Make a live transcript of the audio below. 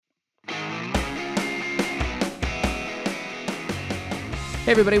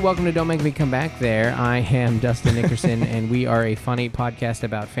Hey everybody, welcome to Don't Make Me Come Back There. I am Dustin Nickerson, and we are a funny podcast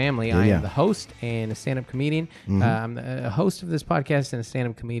about family. I am the host and a stand-up comedian. I'm the host of this podcast and a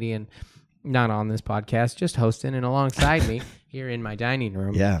stand-up comedian, not on this podcast, just hosting. And alongside me here in my dining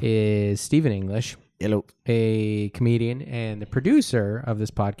room is Stephen English. Hello. A comedian and the producer of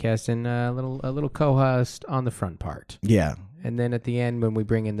this podcast, and a little co-host on the front part. Yeah. And then at the end, when we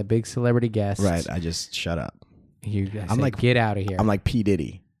bring in the big celebrity guests, Right. I just shut up. I'm like, get out of here. I'm like P.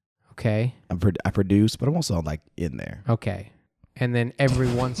 Diddy. Okay. I produce, but I'm also like in there. Okay. And then every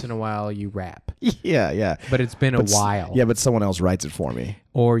once in a while you rap. Yeah. But it's been a while. Yeah, but someone else writes it for me.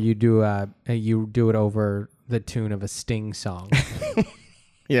 Or you do it over the tune of a Sting song.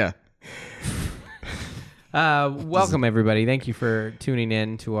 Yeah. Welcome everybody. Thank you for tuning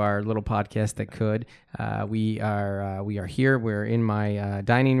in to our little podcast that could. We are here. We're in my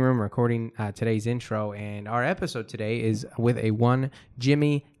dining room recording today's intro, and our episode today is with one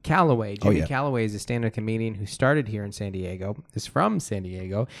Jimmy Callaway. Jimmy Callaway is a stand-up comedian who started here in San Diego, is from San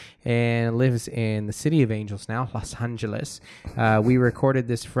Diego, and lives in the city of Angels now, Los Angeles. We recorded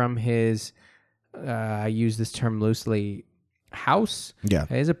this from his, I use this term loosely, house,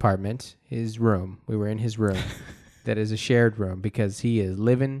 his apartment, his room. We were in his room. That is a shared room because he is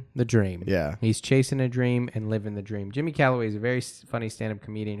living the dream. Yeah. He's chasing a dream and living the dream. Jimmy Callaway is a very funny stand-up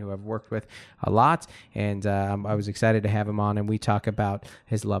comedian who I've worked with a lot, and I was excited to have him on, and we talk about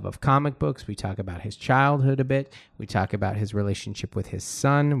his love of comic books. We talk about his childhood a bit. We talk about his relationship with his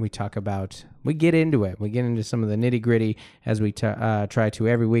son. We get into it. We get into some of the nitty-gritty as we try to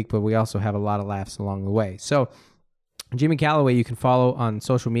every week, but we also have a lot of laughs along the way. So Jimmy Callaway, you can follow on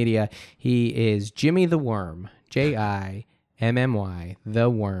social media. He is Jimmy the Worm, Jimmy, the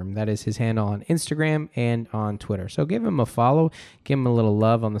Worm. That is his handle on Instagram and on Twitter. So give him a follow, give him a little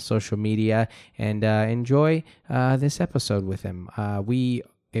love on the social media, and enjoy this episode with him.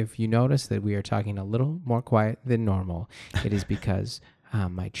 If you notice that we are talking a little more quiet than normal, it is because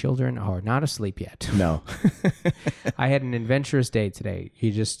my children are not asleep yet. No. I had an adventurous day today.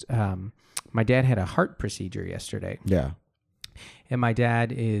 My dad had a heart procedure yesterday. Yeah. And my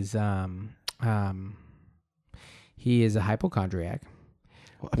dad is, he is a hypochondriac.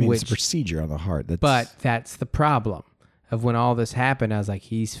 Well, I mean, it's a procedure on the heart. But that's the problem of when all this happened. I was like,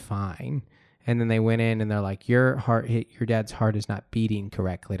 he's fine. And then they went in and they're like, your dad's heart is not beating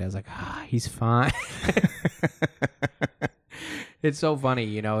correctly. And I was like, he's fine. It's so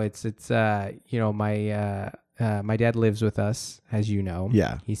funny, my dad lives with us, as you know.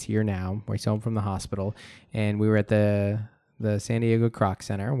 Yeah. He's here now. He's home from the hospital. And we were at the San Diego Croc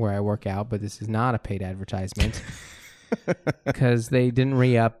Center where I work out, but this is not a paid advertisement because they didn't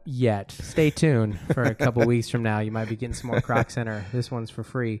re-up yet. Stay tuned for a couple weeks from now. You might be getting some more Croc Center. This one's for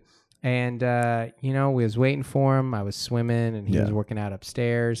free. And, we was waiting for him. I was swimming and he was working out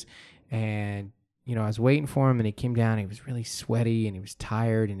upstairs. And I was waiting for him, and he came down. He was really sweaty, and he was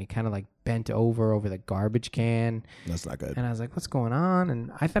tired, and he kind of like bent over the garbage can. That's not good. And I was like, "What's going on?" And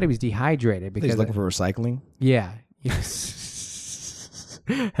I thought he was dehydrated because he's looking for recycling. Yeah, yes.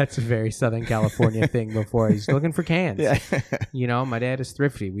 That's a very Southern California thing. Before he's looking for cans. Yeah. My dad is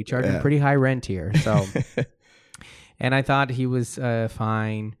thrifty. We charge him pretty high rent here, so. And I thought he was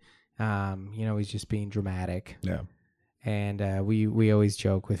fine. He's just being dramatic. Yeah. And we always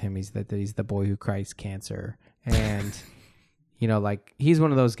joke with him. He's the boy who cries cancer. And, he's one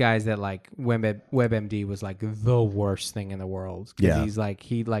of those guys that, WebMD was, the worst thing in the world. Yeah. He's,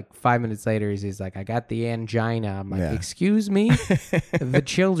 5 minutes later, he's like, I got the angina. I'm like, excuse me? The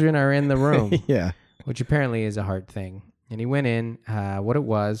children are in the room. Yeah. Which apparently is a hard thing. And he went in. What it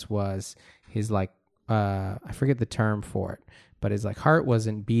was his, I forget the term for it, but his, heart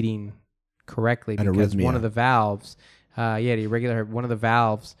wasn't beating correctly because one of the valves... one of the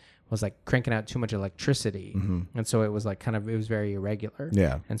valves was cranking out too much electricity. Mm-hmm. And so it was it was very irregular.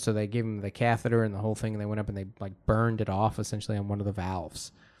 Yeah. And so they gave him the catheter and the whole thing, and they went up and they burned it off essentially on one of the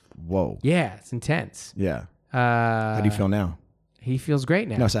valves. Whoa. Yeah, it's intense. Yeah. How do you feel now? He feels great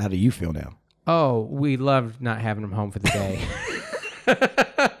now. No, so how do you feel now? Oh, we loved not having him home for the day.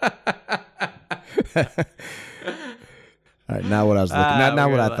 All right, now what I was looking. Now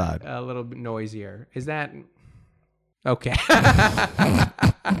what I thought. A little bit noisier. Is that okay?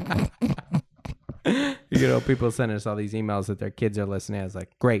 People send us all these emails that their kids are listening. I was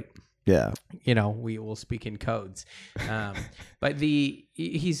like, great. Yeah. We will speak in codes. But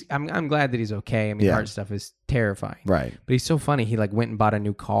I'm glad that he's okay. I mean, heart stuff is terrifying. Right. But he's so funny. He went and bought a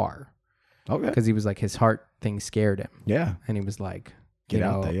new car. Okay. Because he was his heart thing scared him. Yeah. And he was like, Get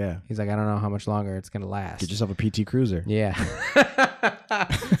out there, yeah. He's like, I don't know how much longer it's going to last. Get yourself a PT Cruiser. Yeah.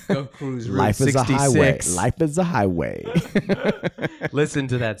 Go cruise Route Life 66. is a highway. Life is a highway. Listen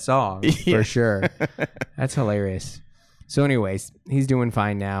to that song for sure. That's hilarious. So anyways, he's doing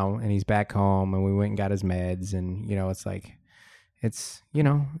fine now and he's back home and we went and got his meds and it's like it's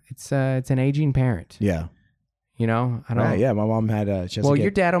an aging parent. Yeah. I don't Right, yeah, my mom had your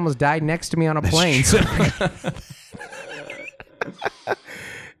dad almost died next to me on a plane. So.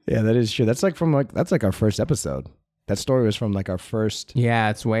 Yeah, that is true. That's like our first episode. That story was from like our first. Yeah,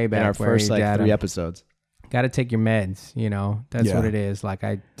 it's way back. In our first like 3 episodes. Got to take your meds. That's what it is. Like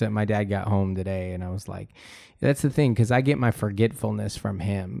my dad got home today, and I was like, that's the thing, because I get my forgetfulness from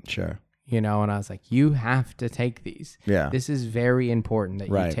him. Sure. And I was like, you have to take these. Yeah. This is very important that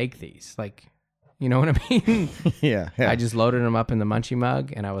you take these. Like, you know what I mean? Yeah. I just loaded them up in the munchie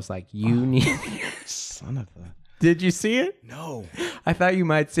mug, and I was like, you need. Son of a. Did you see it? No. I thought you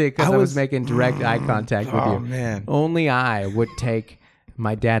might see it because I was making direct eye contact with you. Oh, man. Only I would take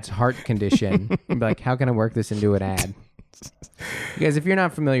my dad's heart condition and be like, how can I work this into an ad? You guys, if you're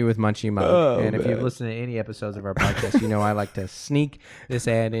not familiar with Munchie Mug, and if you've listened to any episodes of our podcast, I like to sneak this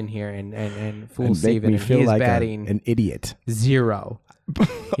ad in here and fool Steven. And he is like batting an idiot. 0.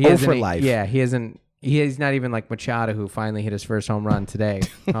 For life. Yeah, he's not even like Machado, who finally hit his first home run today.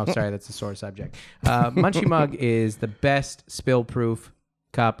 Oh, sorry, that's a sore subject. Munchie Mug is the best spill-proof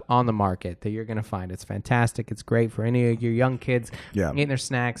cup on the market that you're going to find. It's fantastic. It's great for any of your young kids eating their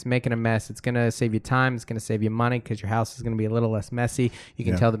snacks, making a mess. It's going to save you time. It's going to save you money because your house is going to be a little less messy. You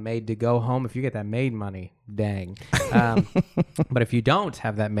can tell the maid to go home. If you get that maid money, dang. But if you don't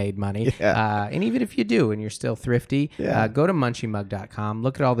have that maid money, and even if you do and you're still thrifty, go to munchiemug.com.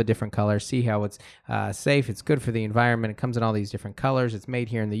 Look at all the different colors. See how it's safe. It's good for the environment. It comes in all these different colors. It's made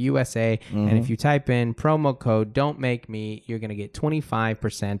here in the USA. And if you type in promo code Don't Make Me, you're going to get 25%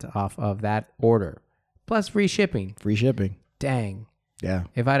 off of that order. Plus free shipping. Free shipping. Dang. Yeah.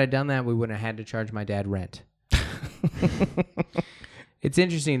 If I'd have done that, we wouldn't have had to charge my dad rent. It's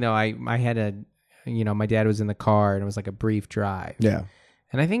interesting, though. I had my dad was in the car and it was like a brief drive. Yeah.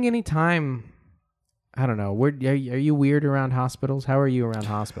 And I think anytime, I don't know, are you weird around hospitals? How are you around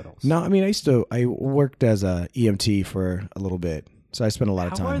hospitals? No, I mean, I worked as a EMT for a little bit. So I spent a lot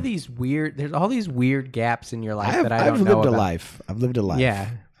of time. How are these weird? There's all these weird gaps in your life that I don't know about. I've lived a life. Yeah.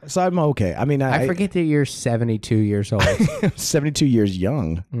 So I'm okay. I mean, I forget that you're 72 years old. 72 years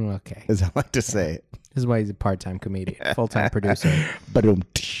young. Okay. As I like to say it. This is why he's a part-time comedian, full-time producer. But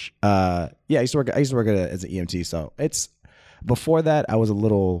I used to work as an EMT. So it's before that I was a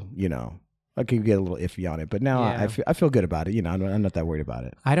little, I could get a little iffy on it. But now I feel good about it. I'm not that worried about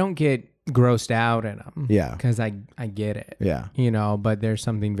it. I don't get grossed out in them. Yeah. Because I get it. Yeah. But there's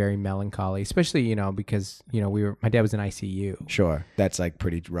something very melancholy, especially, because, my dad was in ICU. Sure. That's like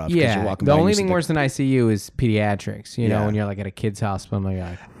pretty rough. Yeah. The only thing worse than ICU is pediatrics, when you're like at a kid's hospital and you're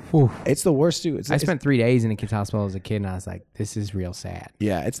like, whew. It's the worst too. I spent 3 days in a kid's hospital as a kid and I was like, this is real sad.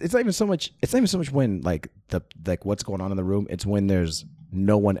 Yeah. It's not even so much when like what's going on in the room. It's when there's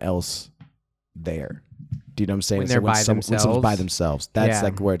no one else there. Do you know what I'm saying? When they're by themselves. When someone's by themselves. That's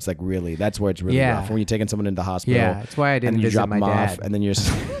like where it's like really, that's where it's really rough. When you're taking someone into the hospital. Yeah, that's why I didn't visit my dad. And then you're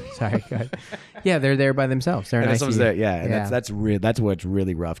sorry, go ahead. Yeah, they're there by themselves. They're in ICU. Someone's there. Yeah, and that's where it's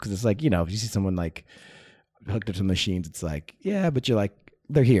really rough because it's like, if you see someone like hooked up to machines, it's like, yeah, but you're like,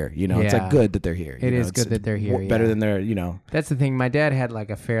 they're here. It's like good that they're here. It is good that they're here. Better than they're, That's the thing. My dad had like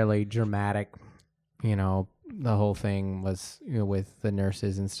a fairly dramatic, the whole thing was with the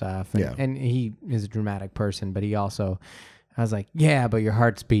nurses and stuff. And he is a dramatic person, but he also, I was like, yeah, but your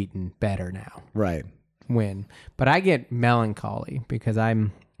heart's beating better now. Right. But I get melancholy because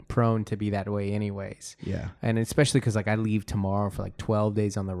I'm prone to be that way anyways. Yeah. And especially because like I leave tomorrow for like 12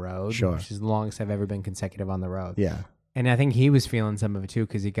 days on the road. Sure. Which is the longest I've ever been consecutive on the road. Yeah. And I think he was feeling some of it too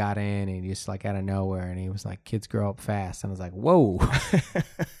because he got in and he just like out of nowhere and he was like, kids grow up fast. And I was like, whoa.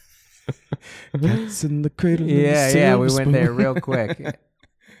 Cats in the cradle. Yeah, we went there real quick.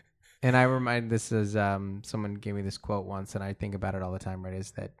 And I remind this is someone gave me this quote once, and I think about it all the time. Right,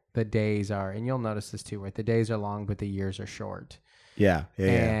 is that the days are, and you'll notice this too, right? The days are long, but the years are short. Yeah.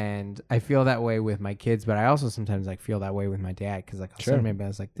 And I feel that way with my kids, but I also sometimes like feel that way with my dad because like I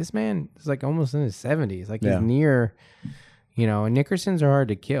was like, this man is like almost in his 70s, like he's near. And Nickersons are hard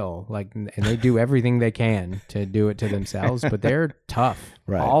to kill, like, and they do everything they can to do it to themselves, but they're tough.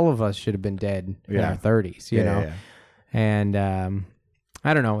 Right. All of us should have been dead in our 30s, you know? Yeah. And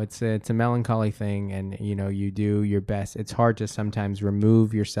I don't know, it's a melancholy thing, and, you do your best. It's hard to sometimes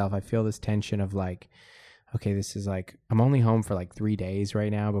remove yourself. I feel this tension of like, okay, this is like, I'm only home for like 3 days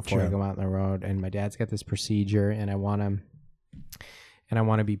right now before I go out on the road, and my dad's got this procedure, and I want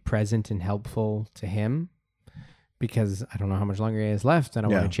to be present and helpful to him. because I don't know how much longer he has left, and I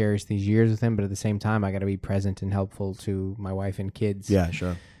want to cherish these years with him. But at the same time, I got to be present and helpful to my wife and kids. Yeah,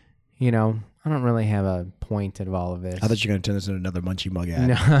 sure. You know, I don't really have a point of all of this. I thought you were going to turn this into another Munchie Mug ad.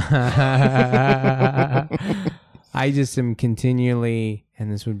 No. I just am continually,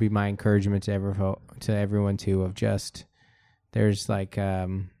 and this would be my encouragement to everyone too, of just, there's like,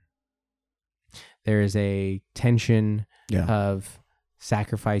 there is a tension of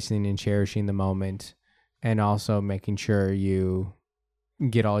sacrificing and cherishing the moment, and also making sure you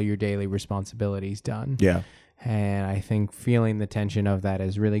get all your daily responsibilities done. Yeah. And I think feeling the tension of that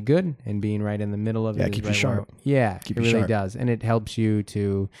is really good, and being right in the middle of it. Keep you sharp. It really does. And it helps you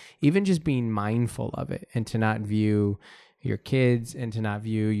to even just being mindful of it, and to not view your kids, and to not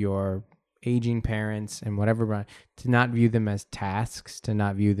view your aging parents and whatever, to not view them as tasks, to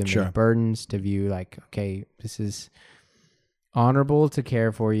not view them as burdens, to view like, okay, this is honorable to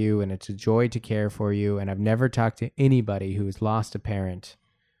care for you, and it's a joy to care for you. And I've never talked to anybody who's lost a parent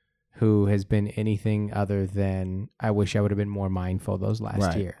who has been anything other than, I wish I would have been more mindful those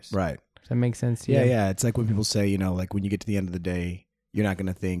last years. Right. Does that make sense to you? Yeah. It's like when people say, you know, like when you get to the end of the day, you're not going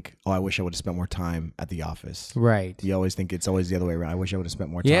to think, oh, I wish I would have spent more time at the office. Right. You always think it's always the other way around. I wish I would have spent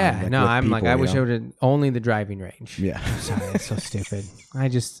more time. Yeah. No, I'm people, like, I wish I would have only the driving range. Yeah. I'm sorry. It's so stupid. I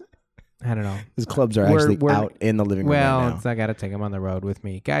don't know. His clubs are actually out in the living room right now. I got to take them on the road with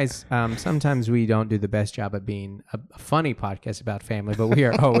me. Guys, sometimes we don't do the best job at being a funny podcast about family, but we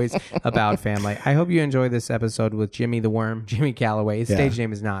are always about family. I hope you enjoy this episode with Jimmy the Worm, Jimmy Callaway. His stage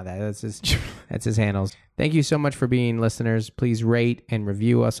name is not that. That's his handles. Thank you so much for being listeners. Please rate and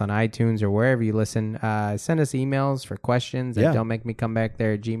review us on iTunes or wherever you listen. Send us emails for questions at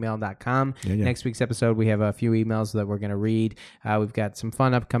don'tmakemecomeback@gmail.com. Next week's episode, we have a few emails that we're going to read. We've got some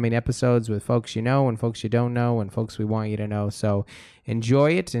fun upcoming episodes with folks you know and folks you don't know and folks we want you to know. So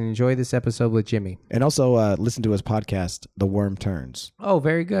enjoy it, and enjoy this episode with Jimmy. And also listen to his podcast, The Worm Turns. Oh,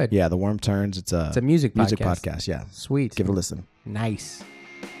 very good. Yeah, The Worm Turns. It's a music podcast. Yeah. Sweet. Give it a listen. Nice.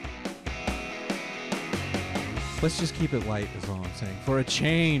 Let's just keep it light is all I'm saying. For a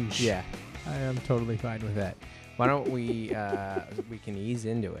change. Yeah, I am totally fine with that. Why don't we we can ease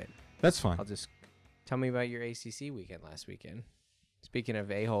into it. That's fine. I'll just tell me about your ACC weekend last weekend. Speaking of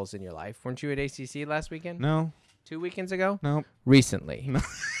a-holes in your life, weren't you at ACC last weekend? No. 2 weekends ago? No. Recently. No.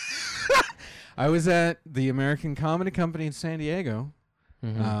 I was at the American Comedy Company in San Diego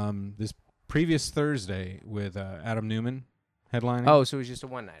this previous Thursday with Adam Newman headlining. Oh, so it was just a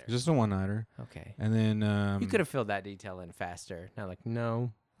one-nighter. Just a one-nighter. Okay. And then you could have filled that detail in faster. Not like,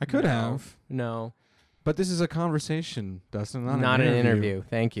 no. I could have. No. But this is a conversation, Dustin, not an interview.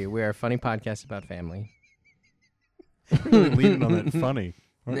 Thank you. We are a funny podcast about family. You're really leaning on that funny,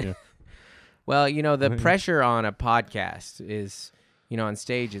 aren't you? Well, you know, the pressure on a podcast is, you know, on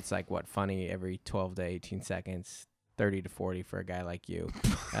stage it's like, what, funny every 12 to 18 seconds, 30 to 40 for a guy like you.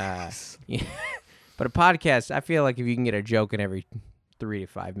 But a podcast, I feel like if you can get a joke in every 3 to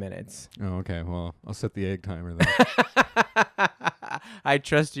 5 minutes. Oh, okay. Well, I'll set the egg timer then. I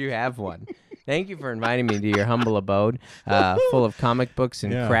trust you have one. Thank you for inviting me to your humble abode, full of comic books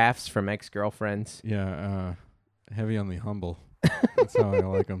and crafts from ex-girlfriends. Yeah, heavy on the humble. That's how I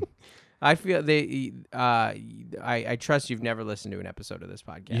like them. I feel I trust you've never listened to an episode of this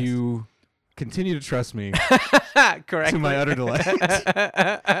podcast. You continue to trust me. Correct. To my utter delight.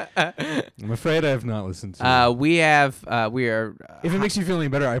 I'm afraid I have not listened to we are if it makes you feel any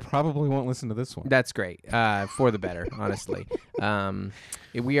better, I probably won't listen to this one. That's great. For the better, honestly.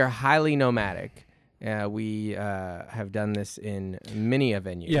 We are highly nomadic. We have done this in many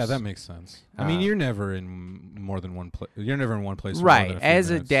venues. Yeah, that makes sense. I mean, you're never in more than one place. You're never in one place. Right. As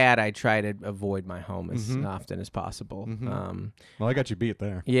a dad, I try to avoid my home as often as possible. Well, I got you beat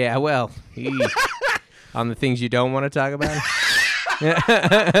there. Yeah, well, on the things you don't want to talk about.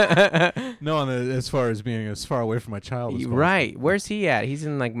 No, as far as being as far away from my child as possible. Right. Where's he at? He's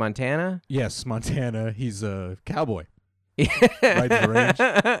in like Montana? Yes, Montana. He's a cowboy. Right to the range.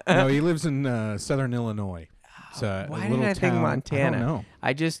 No, he lives in southern Illinois. Why did I think Montana? I don't know.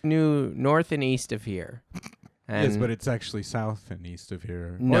 I just knew north and east of here. Yes, but it's actually south and east of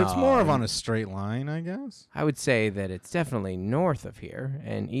here. No. Well, it's more of on a straight line, I guess. I would say that it's definitely north of here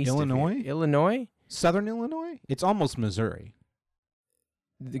and east Illinois? of here. Illinois? Southern Illinois? It's almost Missouri.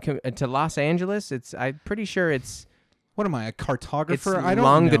 To Los Angeles? I'm pretty sure it's... What am I, a cartographer? It's I don't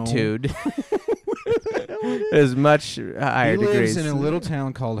longitude. Is much higher degrees. He lives in a little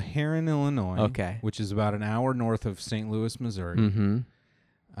town called Herrin, Illinois. Okay. Which is about an hour north of St. Louis, Missouri. Mm-hmm.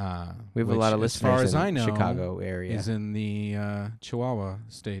 We have a lot of listeners as far as in I know, Chicago area. Is in the Chihuahua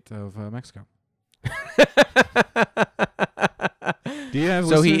state of Mexico. Do you have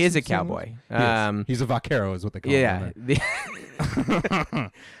So he listeners is a in St. Louis? cowboy. He's a vaquero, is what they call Yeah.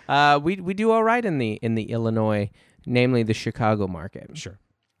 him. We do all right in the Illinois, namely the Chicago market. Sure.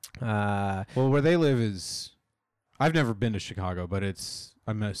 Uh, Well, where they live is, I've never been to Chicago, but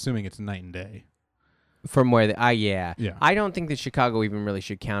I'm assuming it's night and day. from where yeah. Yeah. I don't think that Chicago even really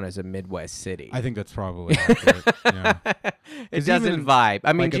should count as a Midwest city. I think that's probably accurate. Yeah. It 'Cause doesn't even, vibe.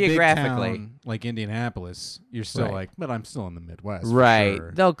 I mean, like a big geographically. town like Indianapolis, you're still Right. like, but I'm still in the Midwest. for Right.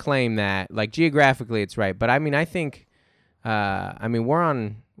 sure. They'll claim that. Like geographically it's right. But I mean, I think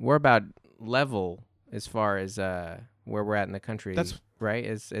we're about level as far as where we're at in the country. That's right.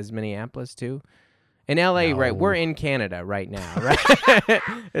 As Minneapolis too. In LA, right? No. We're in Canada right now, right?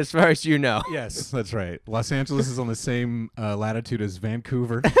 As far as you know. Yes, that's right. Los Angeles is on the same latitude as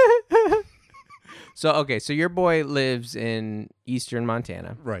Vancouver. So your boy lives in eastern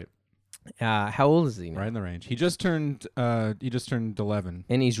Montana. Right. How old is he now? Right in the range. He just turned 11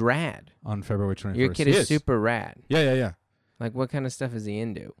 And he's rad. on February 21st. Your kid He is super rad. Yeah. Like, what kind of stuff is he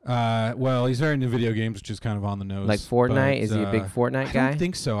into? Well, he's very into video games, which is kind of on the nose. Like Fortnite? but, Is he a big Fortnite guy? I don't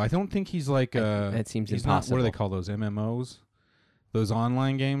think so. I don't think he's like that seems he's impossible. not, what do they call those, MMOs? Those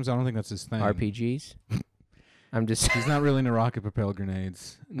online games? I don't think that's his thing. RPGs? I'm just... He's not really into rocket propelled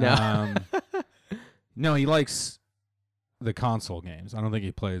grenades. No. No, he likes the console games. I don't think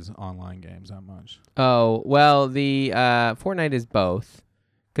he plays online games that much. Oh, well, the Fortnite is both.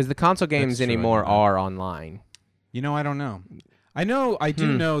 Because the console games That's true, anymore I know. are online. You know, I don't know. I do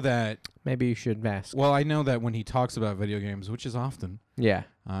know that. Maybe you should ask. Well, I know that when he talks about video games, which is often, Yeah.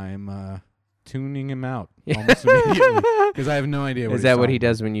 I'm tuning him out almost immediately because I have no idea what Is he's that what talking he about.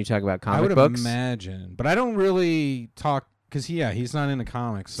 does when you talk about I comic would books? imagine, but I don't really talk because he's not into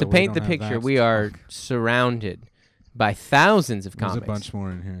comics. So To we paint don't the have picture, that we to are talk. surrounded by thousands of There's comics. a bunch more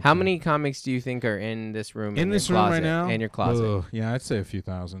in here. How too. many comics do you think are in this room? in and this your room closet, right now? And your closet. Ugh, yeah, I'd say a few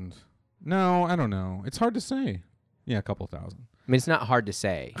thousand. No, I don't know. It's hard to say. Yeah, a couple thousand. I mean, it's not hard to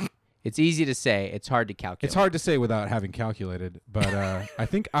say. It's easy to say. It's hard to calculate. It's hard to say without having calculated, but I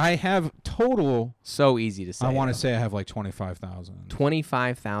think I have total. So easy to say. I want to though. say I have like 25,000.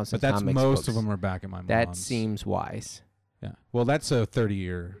 25,000. But that's comics most books. of them are back in my mom's. That seems wise. Yeah. Well, that's a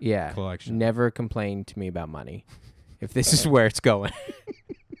 30-year Yeah. collection. Never complain to me about money. If this is where it's going.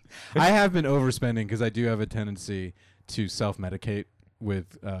 I have been overspending because I do have a tendency to self-medicate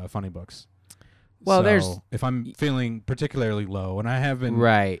with funny books. Well, So there's- if I'm feeling particularly low, and I have been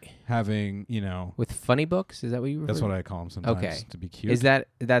Right. having, With funny books? Is that what you refer that's what I call them sometimes Okay. to be cute. Is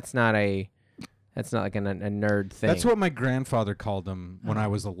that's not like a nerd thing? That's what my grandfather called them when I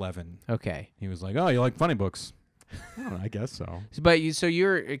was 11. Okay. He was like, "Oh, you like funny books?" I don't know, I guess so. But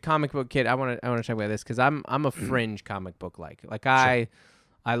you're a comic book kid. I want to talk about this because I'm a fringe comic book like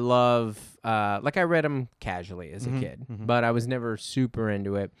I love like I read them casually as a kid, but I was never super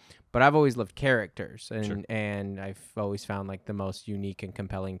into it. But I've always loved characters, and I've always found like the most unique and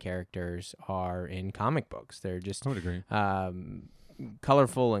compelling characters are in comic books. They're just I would agree.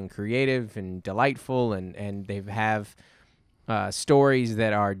 colorful and creative and delightful, and they have stories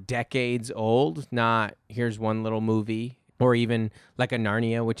that are decades old. Not here's one little movie, or even like a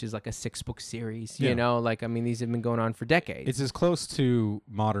Narnia, which is like a 6-book series. Yeah. You know, like I mean, these have been going on for decades. It's as close to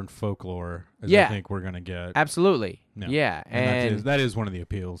modern folklore as Yeah. I think we're gonna get. Absolutely, No. yeah, And and that is one of the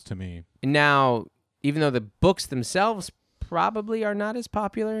appeals to me. now even though the books themselves probably are not as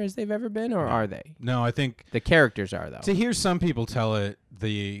popular as they've ever been, or are they? No, I think The characters are though. to hear some people tell it,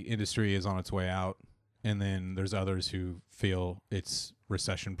 the industry is on its way out, and then there's others who feel it's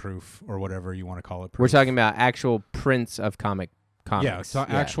recession-proof or whatever you want to call it. We're talking about actual prints of comics. Yeah, so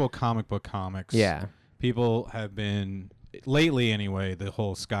actual comic book comics. Yeah. People have been, lately anyway, the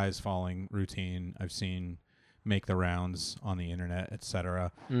whole skies falling routine I've seen make the rounds on the internet,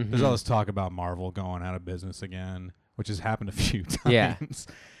 etc. There's all this talk about Marvel going out of business again, which has happened a few times. Yeah.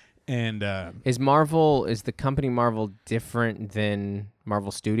 And Is the company Marvel different than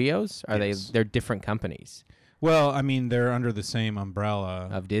Marvel Studios? Are Yes. they're different companies well, I mean, they're under the same umbrella.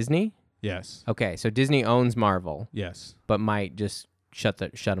 of Disney? Yes. Okay, so Disney owns Marvel, Yes. but might just shut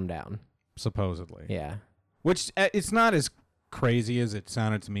them down. Supposedly. Yeah. Which it's not as crazy as it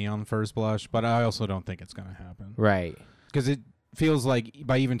sounded to me on first blush, but I also don't think it's going to happen. Right. Because it feels like,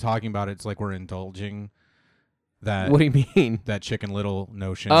 by even talking about it, it's like we're indulging that What do you mean? that Chicken Little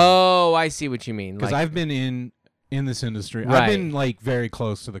notion. Oh, I see what you mean. Because Like, I've been in this industry. Right. I've been like very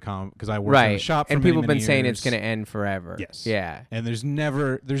close to the because I worked in a right. shop for and many, people have been many saying years. it's going to end forever. Yes. Yeah. And there's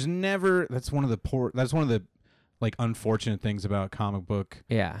never that's one of the like unfortunate things about comic book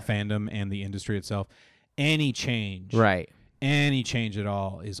Yeah. fandom and the industry itself. Any change at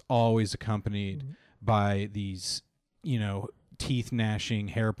all is always accompanied by these, teeth gnashing,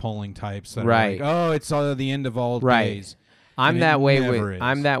 hair pulling types that right. are like, oh, it's the end of all days. I'm that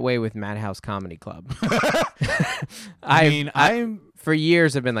way with Madhouse Comedy Club. I'm for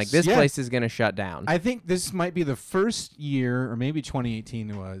years I've been like, this place is going to shut down. I think this might be the first year, or maybe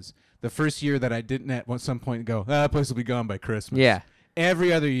 2018 was the first year that I didn't at some point go, that place will be gone by Christmas. Yeah.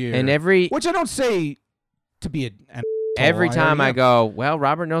 Every other year. And which I don't say to be an every time I go, well,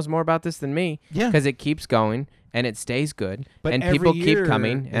 Robert knows more about this than me. Yeah. Because it keeps going and it stays good. But and people keep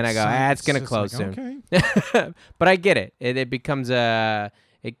coming. And I go, it's going to close soon. Okay. But I get it. It becomes an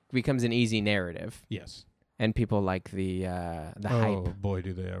easy narrative. Yes. And people like the hype. Oh, boy,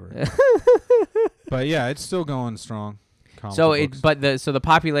 do they ever. But yeah, it's still going strong. So the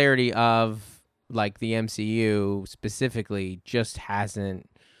popularity of like the MCU specifically just hasn't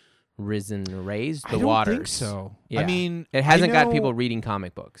raised the waters. I don't think so. Yeah. I mean, it hasn't got people reading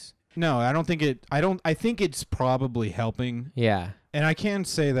comic books. No, I don't think it. I think it's probably helping. Yeah. And I can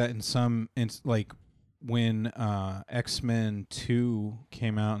say that like when X-Men 2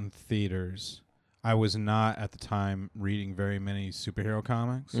 came out in theaters, I was not at the time reading very many superhero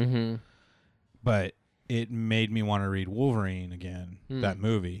comics. Mm-hmm. But it made me want to read Wolverine again, that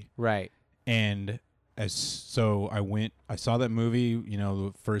movie. Right. And I saw that movie,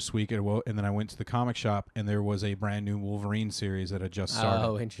 the first week, and then I went to the comic shop, and there was a brand new Wolverine series that had just started.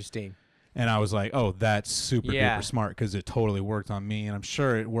 Oh, interesting. And I was like, oh, that's super duper smart because it totally worked on me, and I'm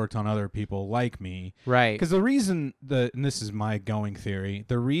sure it worked on other people like me. Right. Because the reason and this is my going theory,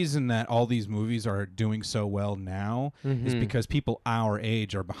 the reason that all these movies are doing so well now is because people our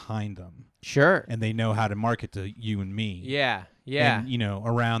age are behind them. Sure. And they know how to market to you and me. Yeah. Yeah. And,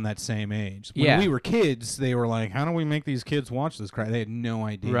 around that same age. When we were kids, they were like, how do we make these kids watch this crap? They had no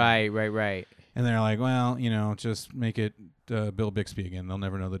idea. Right. And they're like, well, just make it Bill Bixby again. They'll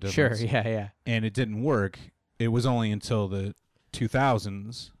never know the difference. Sure, yeah. And it didn't work. It was only until the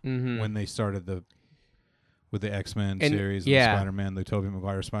 2000s when they started with the X-Men series, and the Spider-Man, the Tobey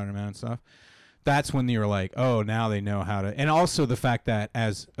Maguire Spider-Man and stuff. That's when you're like, oh, now they know how to. And also the fact that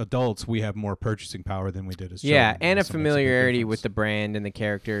as adults, we have more purchasing power than we did as children. Yeah, and a familiarity with the brand and the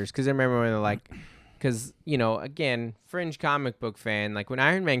characters. Because I remember when they're like, because, again, fringe comic book fan, like when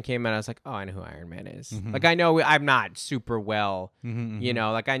Iron Man came out, I was like, oh, I know who Iron Man is. Mm-hmm. Like, I know I'm not super well,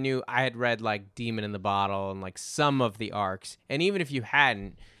 like I knew I had read like Demon in the Bottle and like some of the arcs. And even if you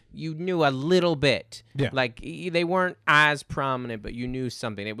hadn't, you knew a little bit. Yeah. Like, they weren't as prominent, but you knew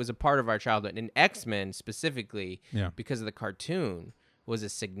something. It was a part of our childhood. And X-Men specifically, because of the cartoon, was a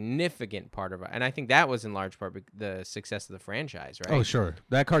significant part of it. And I think that was in large part the success of the franchise, right? Oh, sure.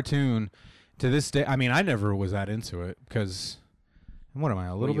 That cartoon, to this day, I mean, I never was that into it because... What am I,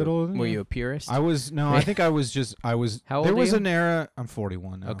 a little bit older than you? Were you a purist? I was, no, I think I was just, How old there are was you? an era, I'm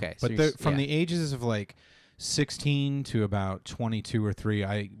 41 now. Okay. But from the ages of like 16 to about 22 or 3,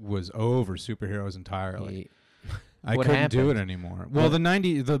 I was over superheroes entirely. I couldn't do it anymore. Well, the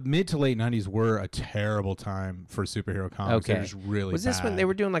mid to late 90s were a terrible time for superhero comics. Okay. They were just really Was this bad. when they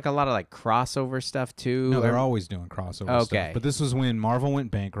were doing like a lot of like crossover stuff too? No, they're always doing crossover stuff. But this was when Marvel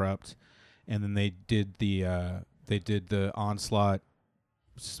went bankrupt, and then they did the Onslaught,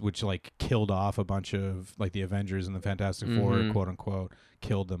 which like killed off a bunch of like the Avengers and the Fantastic Four, quote unquote,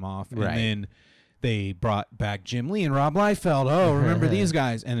 killed them off. Right. And then they brought back Jim Lee and Rob Liefeld. Oh, remember these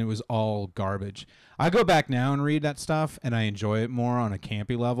guys? And it was all garbage. I go back now and read that stuff, and I enjoy it more on a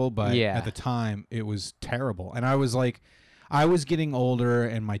campy level. But at the time, it was terrible. And I was like, I was getting older,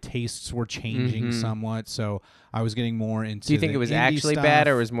 and my tastes were changing somewhat. So I was getting more into. Do you think it was actually stuff. bad,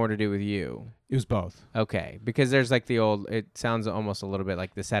 or was more to do with you? It was both. Okay, because there's like the old. It sounds almost a little bit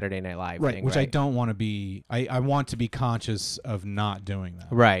like the Saturday Night Live thing, which I don't want to be. I want to be conscious of not doing that.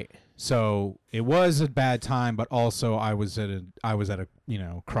 Right. So it was a bad time, but also I was at a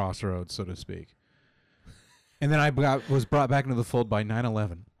crossroads, so to speak. And then I was brought back into the fold by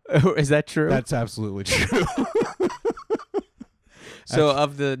 9/11. Is that true? That's absolutely true. So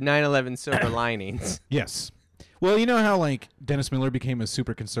of the 9/11 silver linings. Yes. Well, you know how like Dennis Miller became a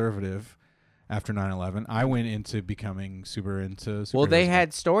super conservative after 9/11? I went into becoming super into. Well, they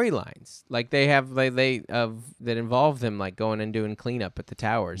had storylines like they have that involve them like going and doing cleanup at the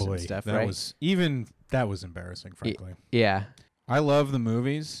towers and stuff. That was embarrassing, frankly. Yeah. I love the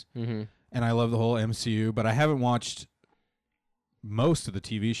movies and I love the whole MCU, but I haven't watched most of the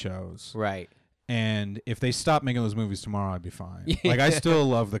TV shows. Right. And if they stopped making those movies tomorrow, I'd be fine. Like, I still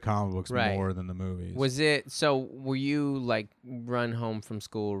love the comic books more than the movies. Were you, like, run home from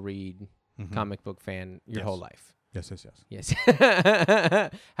school, read comic book fan your whole life? Yes.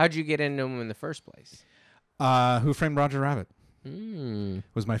 How'd you get into them in the first place? Who Framed Roger Rabbit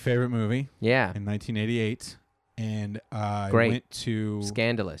was my favorite movie. Yeah. In 1988. and I Great. went to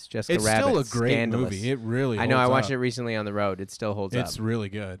Scandalous. Jessica It's Rabbit. still a great Scandalous. movie. It really I know. I holds watched up. it recently on the road. It still holds up. It's really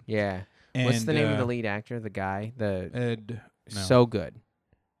good. Yeah. And, What's the name of the lead actor? The guy. No. So good.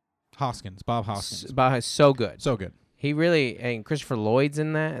 Hoskins. Bob Hoskins. So good. So good. He really and Christopher Lloyd's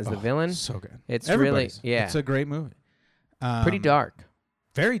in that as the villain. So good. It's Everybody's. really It's a great movie. pretty dark.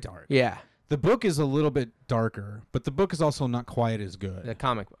 Very dark. Yeah. The book is a little bit darker, but the book is also not quite as good. The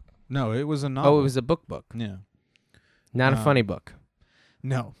comic book. No, it was a novel. Oh, it was a book. Yeah. Not a funny book.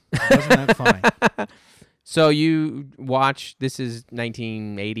 No, it wasn't that funny. So you watch. This is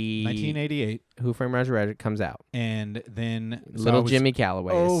 1980. 1988, Who Framed Roger Rabbit comes out. and then Little I was Jimmy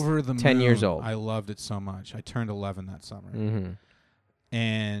Callaway. is over the 10 years moon. old. I loved it so much. I turned 11 that summer, Mm-hmm.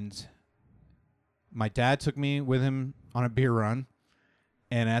 and my dad took me with him on a beer run.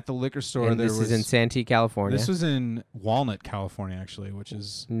 And at the liquor store, And there this was is in Santee, California. This was in Walnut, California, actually, which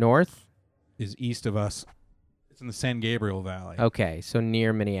is north. east of us. It's in the San Gabriel Valley. Okay, so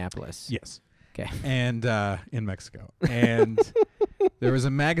near Minneapolis. Yes. Okay. And in Mexico. And there was a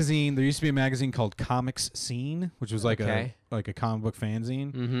magazine. There used to be a magazine called Comics Scene, which was like Okay. a comic book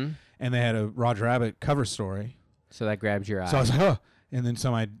fanzine. Mm-hmm. And they had a Roger Rabbit cover story. So that grabs your eye. So I was like, oh. And then so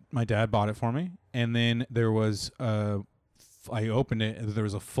my dad bought it for me. And then there was I opened it, and there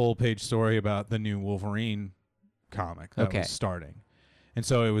was a full-page story about the new Wolverine comic that was starting. And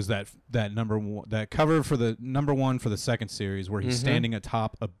so it was that cover for the number one for the second series where he's standing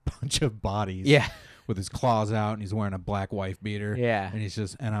atop a bunch of bodies. Yeah. With his claws out, and he's wearing a black wife beater. Yeah. And he's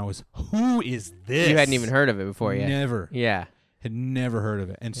just, and I was, who is this? You hadn't even heard of it before yet. Never. Yeah. Had never heard of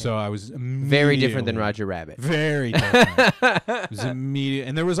it. And so I was Very different than Roger Rabbit. Very different. It was immediate.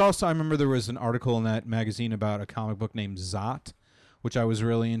 And there was also, I remember there was an article in that magazine about a comic book named Zot, which I was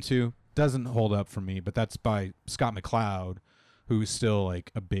really into. Doesn't hold up for me, but that's by Scott McCloud, who's still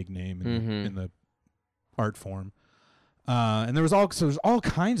like a big name in the art form. And there was all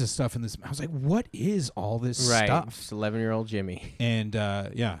kinds of stuff in this. I was like, what is all this stuff? Just 11-year-old Jimmy. And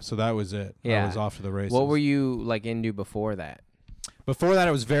so that was it. Yeah. I was off to the races. What were you like into before that? Before that,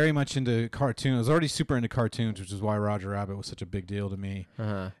 I was very much into cartoons. I was already super into cartoons, which is why Roger Rabbit was such a big deal to me.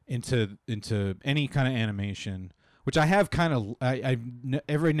 Into any kind of animation, which I have kind of.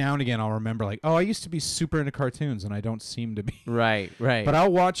 Every now and again, I'll remember like, oh, I used to be super into cartoons, and I don't seem to be. Right. But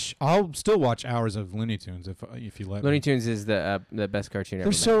I'll still watch hours of Looney Tunes if you let me. Looney Tunes is the best cartoon ever.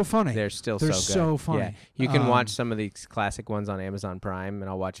 They're so funny. They're still They're so good. so funny. Yeah. You can watch some of these classic ones on Amazon Prime, and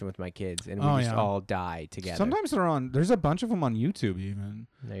I'll watch them with my kids, and we just all die together. Sometimes they're on. There's a bunch of them on YouTube even.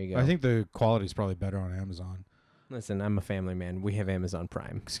 There you go. I think the quality's probably better on Amazon. Listen, I'm a family man. We have Amazon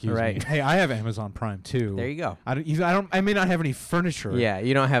Prime. Excuse me. Hey, I have Amazon Prime too. There you go. I may not have any furniture. Yeah,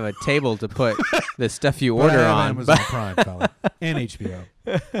 you don't have a table to put the stuff you But order I have on. Amazon Prime, fella, and HBO.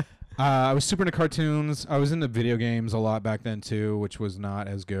 I was super into cartoons. I was into video games a lot back then too, which was not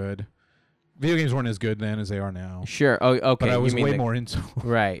as good. Video games weren't as good then as they are now. Sure. Oh, okay. But I was you mean way more into.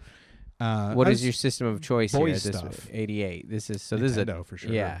 Right. What is your system of choice here? boys This stuff. 88. This is Nintendo, this is a for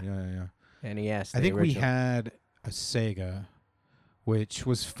sure. yeah. NES. The I think we original. had a Sega, which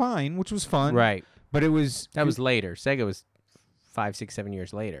was fine, which was fun. Right. But it was later. Sega was 5, 6, 7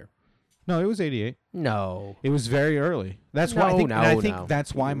 years later. No, it was 88. No. It was very early. That's why I think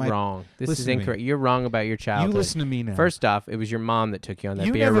that's why my wrong. This is listen to me. incorrect. You're wrong about your childhood. You listen to me now. First off, it was your mom that took you on that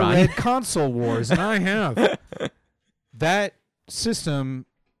you beer never run. read Console Wars, and I have. That system,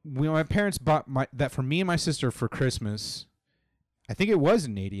 when my parents bought that for me and my sister for Christmas, I think it was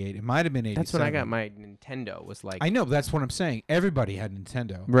in 88. It might have been 87. That's when I got my Nintendo. Was like I know, but that's what I'm saying. Everybody had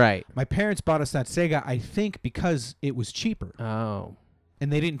Nintendo. right. My parents bought us that Sega, I think, because it was cheaper. Oh.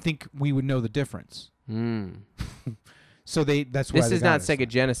 And they didn't think we would know the difference. So that's why This they is got not us Sega that.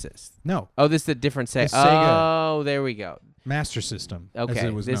 Genesis. No. Oh, this is a different Sega. It's Sega. Oh, there we go. Master System. As Okay.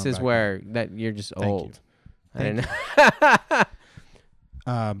 it was This known is back where that you're just Thank old. you. I didn't Thank know.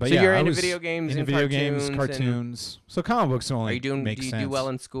 But So yeah, you're I into was video games into and video games, cartoons cartoons. So comic books only Are you doing? make Do you sense. do well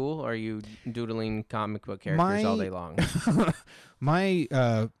in school, or are you doodling comic book characters all day long? My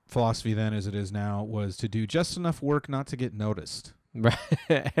philosophy then, as it is now, was to do just enough work not to get noticed.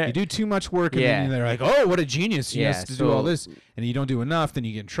 You do too much work, and then they're like, "Oh, what a genius! He has to do all this," and you don't do enough, then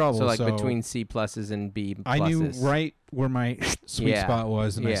you get in trouble. So, like between C pluses and B pluses. I knew right where my sweet spot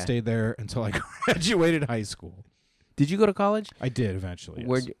was, and I Yeah. stayed there until I graduated high school. Did you go to college? I did eventually.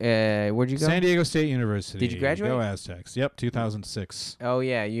 Yes. Where'd you go? San Diego State University. Did you graduate? Go Aztecs. Yep, 2006. Oh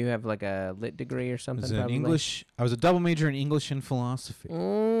yeah, you have like a lit degree or I something. was in probably? English. I was a double major in English and philosophy.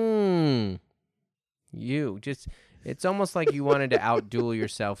 It's almost like you wanted to outduel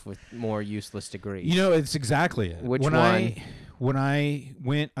yourself with more useless degrees. You know, it's exactly it. Which when one? When I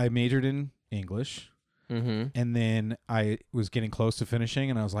went, I majored in English, And then I was getting close to finishing,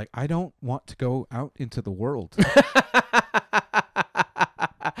 and I was like, I don't want to go out into the world.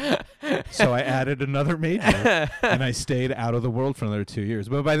 So I added another major, and I stayed out of the world for another 2 years.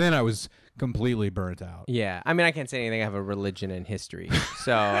 But by then, I was completely burnt out. Yeah. I mean, I can't say anything. I have a religion and history.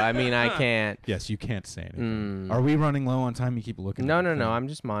 So, I mean, I can't. Yes, you can't say anything. Are we running low on time? You keep looking. No. I'm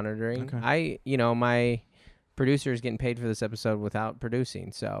just monitoring. Okay. My producer is getting paid for this episode without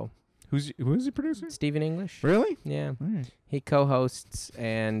producing. So, who is the producer? Stephen English. Really? Yeah. Right. He co-hosts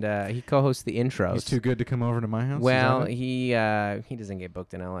and he co-hosts the intros. He's too good to come over to my house. Well, he doesn't get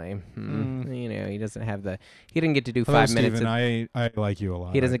booked in L.A. He doesn't have he didn't get to do 5 minutes. Stephen, I like you a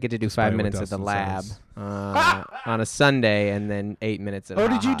lot. He doesn't get to do 5 minutes at the lab on a Sunday and then 8 minutes at. Oh,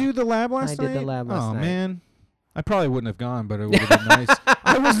 did you do the lab last night? I did the lab last night. Oh man, I probably wouldn't have gone, but it would have been nice.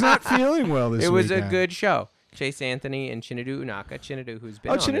 I was not feeling well this week. It was a good show. Chase Anthony and Chinadu Unaka. Chinadu, who's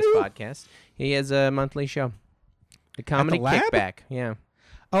been on this podcast, he has a monthly show. The Comedy Kickback. Yeah.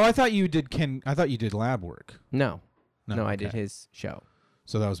 Oh, I thought you did lab work. No, okay. I did his show.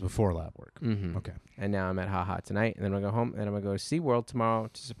 So that was before lab work. Mm-hmm. Okay. And now I'm at Ha Ha tonight, and then I'm going to go home, and then I'm going to go to SeaWorld tomorrow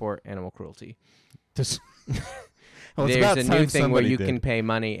to support animal cruelty. There's a new thing where you can pay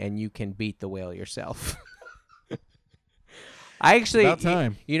money and you can beat the whale yourself. I actually, about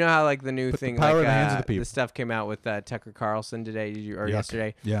time. You know how like the new thing, the power like in the hands of the people. The stuff came out with Tucker Carlson today or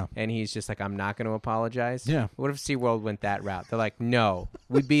yesterday. Yeah. And he's just like, I'm not going to apologize. Yeah. What if SeaWorld went that route? They're like, no,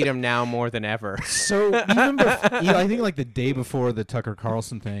 we beat him now more than ever. So even before, I think like the day before the Tucker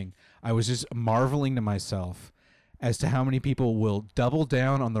Carlson thing, I was just marveling to myself as to how many people will double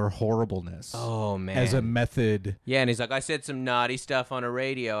down on their horribleness. Oh man. As a method. Yeah, and he's like, I said some naughty stuff on a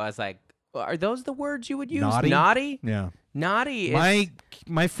radio. I was like, are those the words you would use? Naughty? Yeah. Naughty.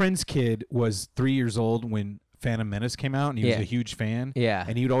 My friend's kid was 3 years old when Phantom Menace came out, and he was a huge fan. Yeah.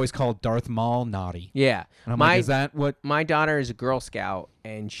 And he would always call Darth Maul naughty. Yeah. And I'm like, is that what? My daughter is a Girl Scout,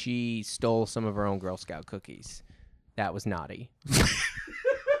 and she stole some of her own Girl Scout cookies. That was naughty.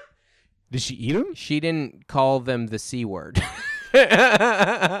 Did she eat them? She didn't call them the C word.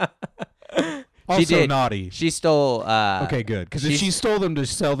 Also she did. Naughty. She stole. Okay, good. Because if she stole them to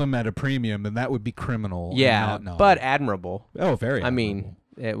sell them at a premium, then that would be criminal. Yeah, not naughty. but admirable. Oh, very. I admirable. mean,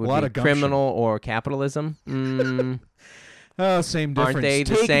 it would be criminal or capitalism. Oh, same difference. Aren't they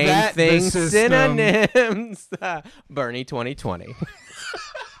the Take same that, thing? the system. Synonyms. Bernie 2020.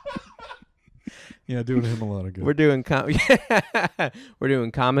 Yeah, doing him a lot of good. We're doing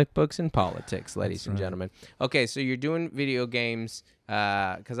comic books and politics, ladies and gentlemen. Okay, so you're doing video games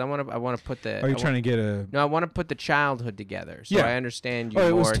because I want to put the. Are you trying to get a? No, I want to put the childhood together, so Yeah. I understand you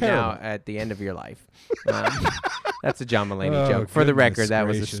it was more terrible. now at the end of your life. That's a John Mulaney Oh, joke. For the record, goodness that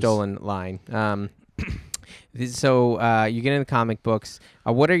was a gracious. stolen line. So you get into comic books.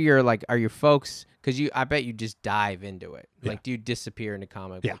 What are your Are your folks? Because I bet you just dive into it. Yeah. Like, do you disappear into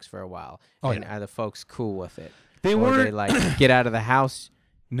comic books for a while? Oh, and yeah. are the folks cool with it? They or weren't. they like get out of the house,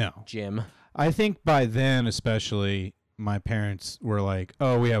 No. Jim? I think by then, especially, my parents were like,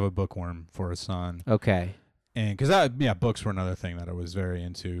 "Oh, we have a bookworm for a son," Okay. and because books were another thing that I was very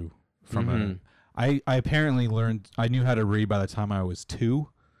into. I apparently learned. I knew how to read by the time I was 2.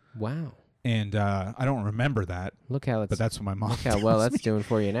 Wow. And I don't remember that, Look how but that's what my mom. look how well that's doing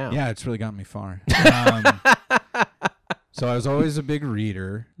for you now. Yeah, it's really gotten me far. So I was always a big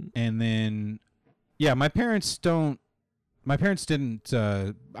reader, and then, my parents didn't.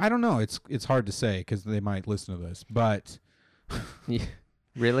 I don't know. It's hard to say because they might listen to this, but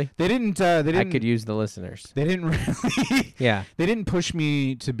Really? they didn't. I could use the listeners. They didn't really. Yeah. They didn't push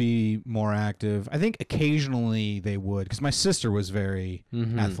me to be more active. I think occasionally they would, because my sister was very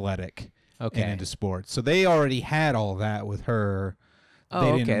athletic. Okay. And into sports. So they already had all that with her.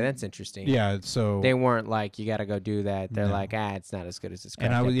 Oh, okay. That's interesting. Yeah, so they weren't like, you got to go do that. They're No. like, it's not as good as it's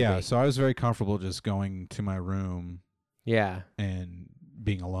and I was so I was very comfortable just going to my room Yeah. and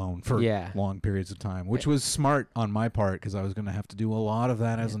being alone for Yeah. long periods of time, which was smart on my part because I was going to have to do a lot of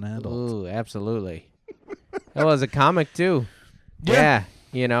that as an adult. Ooh, absolutely. Well, as a comic too. Yeah.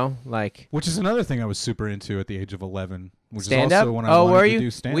 You know, like Which is another thing I was super into at the age of 11, which stand is up. also when I wanted were to you? do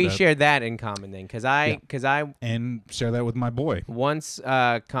stand We up. shared that in common then, because I And share that with my boy. once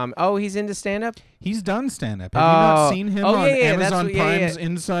he's into stand up. He's done stand up. Have you not Oh. seen him Oh, on yeah, that's Amazon what- yeah, Prime's yeah.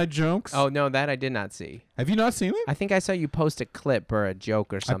 Inside Jokes? Oh no, that I did not see. Have you not seen it? I think I saw you post a clip or a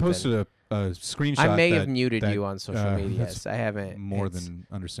joke or something. I posted a screenshot. I may have that- muted that, you on social media. that's I haven't. more it's- than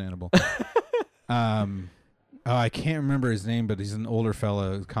understandable. I can't remember his name, but he's an older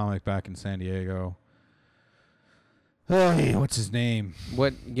fella, comic back in San Diego. Oh, what's his name?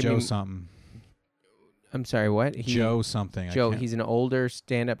 What? Give Joe me, something. I'm sorry. What? Joe something. Joe. He's an older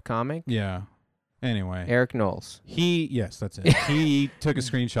stand-up comic. Yeah. Anyway. Eric Knowles. Yes, that's it. He took a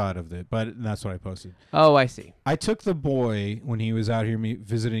screenshot of it, but that's what I posted. Oh, I see. I took the boy when he was out here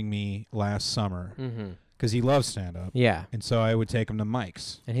visiting me last summer because he loves stand-up. Yeah. And so I would take him to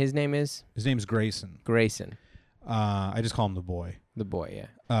Mike's. And his name is? His name's Grayson. Grayson. I just call him the boy. The boy,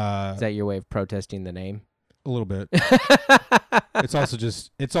 yeah. Is that your way of protesting the name? A little bit.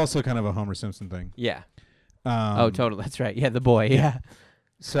 It's also kind of a Homer Simpson thing. Yeah. Totally. That's right. Yeah, the boy. Yeah.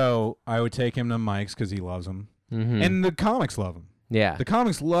 So I would take him to Mike's because he loves him. And the comics love him. Yeah. The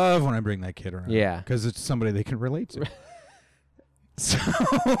comics love when I bring that kid around. Yeah. Because it's somebody they can relate to.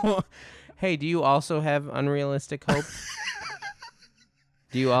 So, hey, do you also have unrealistic hope?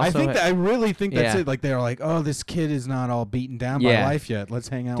 Do you also? I really think that's it. Like they're like, oh, this kid is not all beaten down by life yet. Let's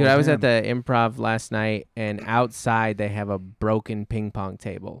hang out. Dude, with I was him. at the Improv last night, and outside they have a broken ping pong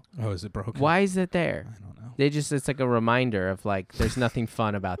table. Oh, is it broken? Why is it there? I don't know. It's like a reminder of like, there's nothing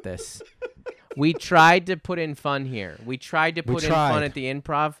fun about this. We tried to put in fun here. We tried to put in fun at the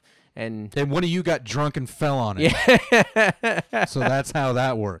Improv, and one of you got drunk and fell on it. Yeah. So that's how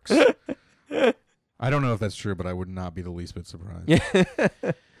that works. I don't know if that's true, but I would not be the least bit surprised.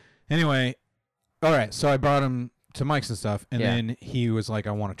 Anyway, all right. So I brought him to Mike's and stuff, and then he was like,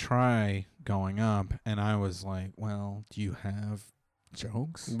 "I want to try going up," and I was like, "Well, do you have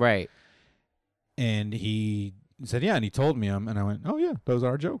jokes?" Right. And he said, "Yeah," and he told me them, and I went, "Oh yeah, those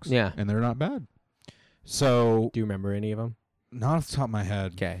are jokes. Yeah, and they're not bad." So, do you remember any of them? Not off the top of my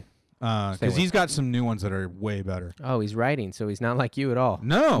head. Okay. Because he's got some new ones that are way better. Oh, he's writing, so he's not like you at all.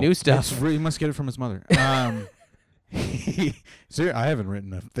 No. New stuff. He must get it from his mother. I haven't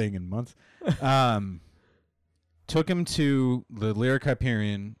written a thing in months. Took him to the Lyric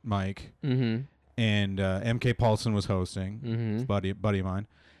Hyperion mic, and MK Paulson was hosting, buddy of mine.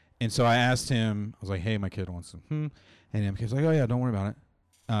 And so I asked him, I was like, hey, my kid wants some. And MK was like, oh, yeah, don't worry about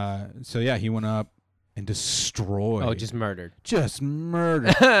it. So, yeah, he went up and destroyed. Oh, just murdered. Just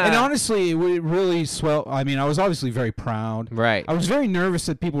murdered. And honestly, it really swelled. I mean, I was obviously very proud. Right. I was very nervous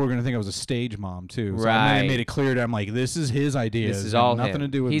that people were going to think I was a stage mom, too. So right. I made it clear to him, like, this is his idea. This is all nothing him. to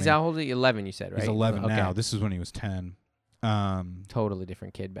do with He's me. how old? 11, you said, right? He's 11 now. This is when he was 10. Totally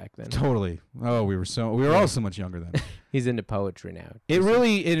different kid back then. Totally. Oh, we were all so much younger then. He's into poetry now. It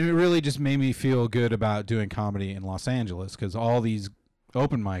really just made me feel good about doing comedy in Los Angeles because all these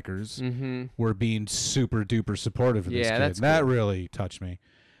open micers were being super duper supportive of this kid. That's that cool. really touched me.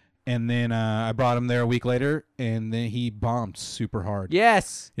 And then I brought him there a week later, and then he bombed super hard.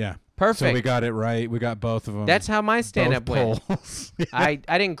 Yes. Yeah. Perfect. So we got it right. We got both of them. That's how my stand-up went. Yeah. I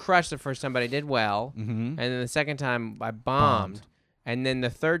didn't crush the first time, but I did well. And then the second time, I bombed. And then the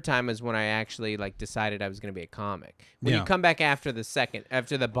third time is when I actually decided I was going to be a comic. When you come back after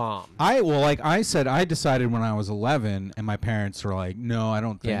the bomb. I said, I decided when I was 11, and my parents were like, "No, I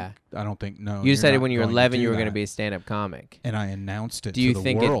don't think. No." You decided when you were 11 you were going to be a stand-up comic, and I announced it. Do you to the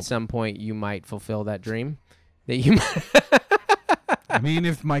think world. at some point you might fulfill that dream? That you might. I mean,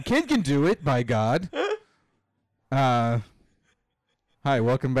 if my kid can do it, by God. Hi,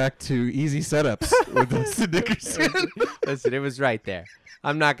 welcome back to Easy Setups with Dustin Dickerson. Listen, it was right there.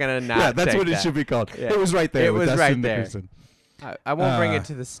 I'm not going to not Yeah, that's take what it that. should be called. Yeah. It was right there It with was Dustin right there. Dickerson. I won't bring it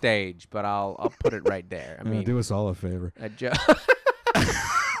to the stage, but I'll put it right there. I mean, do us all a favor.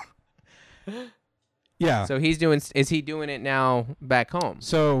 Yeah. So is he doing it now back home?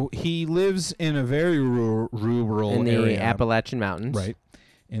 So he lives in a very rural in the area. Appalachian Mountains. Right.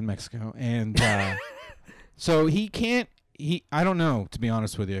 In Mexico. And so he can't, I don't know, to be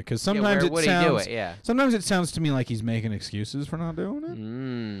honest with you, because sometimes sometimes it sounds to me like he's making excuses for not doing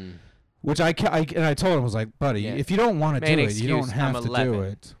it. Which I told him, I was like, buddy, if you don't want to do it, you don't have to do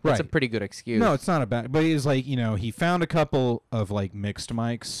it. Right. That's a pretty good excuse. No, it's not a bad. But he's like, he found a couple of mixed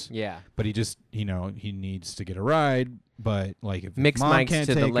mics. Yeah. But he just, he needs to get a ride. But if mixed mom mics can't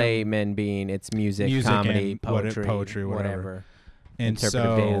to take the layman being it's music comedy, and poetry, whatever. And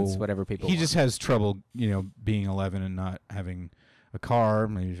interpretive dance, whatever people. He want. just has trouble, being 11 and not having a car,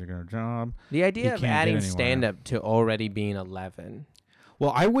 maybe he's got a job. The idea of adding stand-up to already being 11.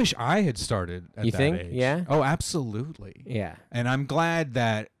 Well, I wish I had started at that think? age. Yeah? Oh, absolutely. Yeah. And I'm glad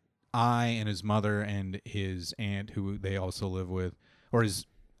that I and his mother and his aunt, who they also live with, or it's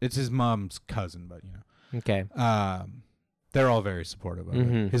his mom's cousin, but Okay. They're all very supportive of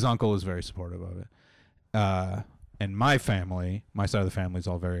it. His uncle is very supportive of it. And my family, my side of the family is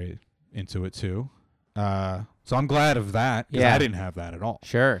all very into it too. So I'm glad of that because I didn't have that at all.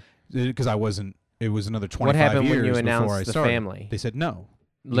 Sure. Because I wasn't. It was another 25 What happened years when you before announced I the started. family? They said no.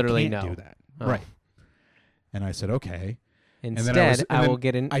 Literally you can't no. do that. Oh. Right. And I said okay. Instead, I will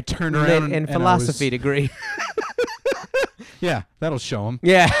get an I turned around lit and philosophy degree. Yeah, that'll show him.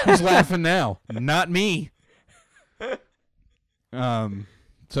 Yeah. Who's laughing now? Not me.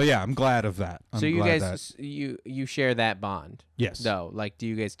 So yeah, I'm glad of that. So you guys, you share that bond. Yes. Though, like, do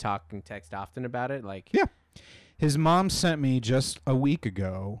you guys talk and text often about it? Like, yeah. His mom sent me just a week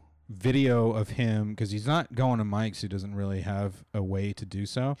ago video of him because he's not going to mics. He doesn't really have a way to do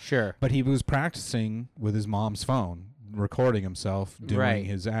so. Sure. But he was practicing with his mom's phone, recording himself doing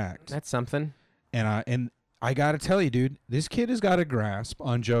his act. That's something. And I got to tell you, dude, this kid has got a grasp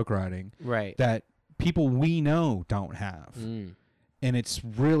on joke writing that people we know don't have. And it's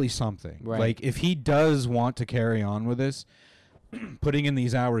really something. Right. Like, if he does want to carry on with this, putting in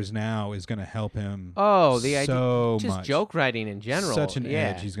these hours now is going to help him the idea, just much. joke writing in general. Such an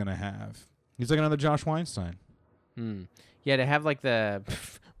edge he's going to have. He's like another Josh Weinstein. Yeah, to have like the...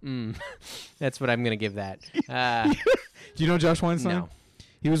 that's what I'm going to give that. Do you know Josh Weinstein? No.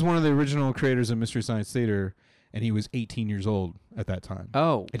 He was one of the original creators of Mystery Science Theater, and he was 18 years old at that time.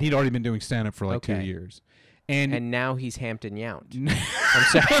 Oh. And he'd already been doing stand-up for like 2 years. And now he's Hampton Yount.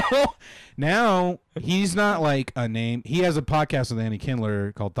 I'm sorry. Now he's not like a name. He has a podcast with Annie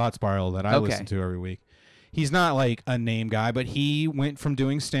Kindler called Thought Spiral that I listen to every week. He's not like a name guy, but he went from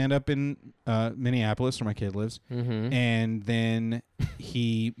doing stand-up in Minneapolis, where my kid lives, and then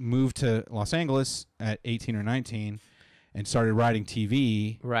he moved to Los Angeles at 18 or 19 and started writing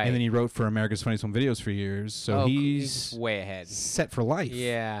TV. Right. And then he wrote for America's Funniest Home Videos for years. So he's way ahead. Set for life.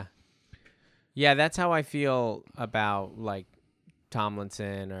 Yeah. Yeah, that's how I feel about like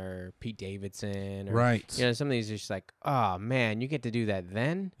Tomlinson or Pete Davidson. Or, you know, some of these are just like, oh man, you get to do that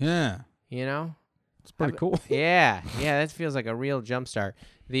then? Yeah. You know? It's pretty cool. Yeah. Yeah, that feels like a real jumpstart.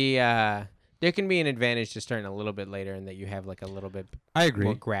 There can be an advantage to starting a little bit later in that you have like a little bit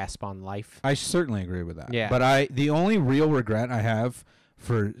more grasp on life. I certainly agree with that. Yeah. But the only real regret I have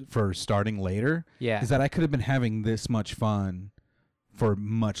for starting later is that I could have been having this much fun for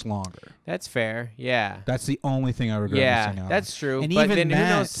much longer. That's fair. Yeah. That's the only thing I regret missing out. That's true. And but even then who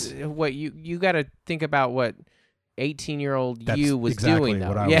knows what you got to think about what 18-year-old you was exactly doing though.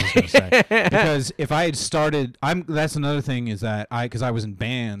 What I was going to say. Because if I had started, that's another thing is that because I was in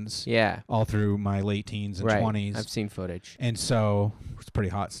bands all through my late teens and 20s. I've seen footage. And so it's pretty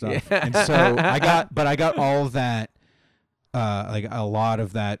hot stuff. And so I got all of that like a lot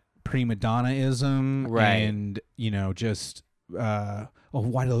of that prima donna-ism and just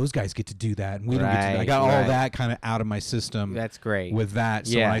why do those guys get to do that and we don't get to do that? I got all that kind of out of my system. That's great. With that.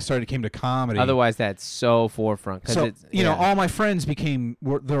 So when I came to comedy. Otherwise that's so forefront. So, all my friends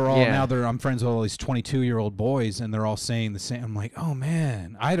I'm friends with all these 22-year-old boys and they're all saying the same. I'm like, oh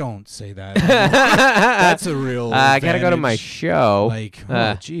man, I don't say that. That's a real I got to go to my show. Like,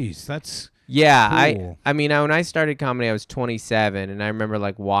 oh geez, that's cool. I mean, when I started comedy, I was 27 and I remember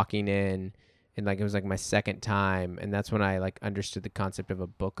like walking in and like it was like my second time, and that's when I like understood the concept of a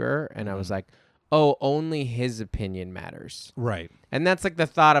booker, and I was like, "Oh, only his opinion matters." Right. And that's like the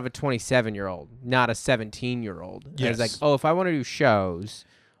thought of a 27-year-old, not a 17-year-old. Yes. It's like, "Oh, if I want to do shows,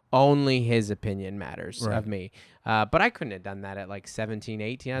 only his opinion matters of me." But I couldn't have done that at like 17,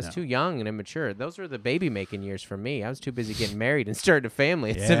 18. I was too young and immature. Those were the baby-making years for me. I was too busy getting married and starting a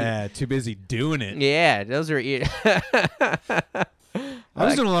family. Too busy doing it. Yeah, those were... I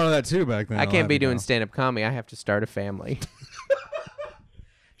was doing a lot of that too back then. I can't be doing stand-up comedy. I have to start a family.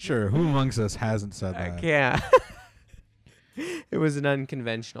 Sure. Who amongst us hasn't said that? Yeah. It was an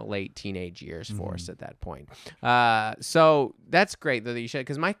unconventional late teenage years for us at that point. So that's great though that you should,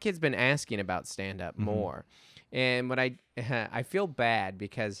 because my kid's been asking about stand-up more. And what I feel bad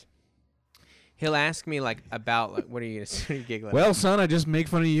because he'll ask me like about like, what are you giggling? Well, son, I just make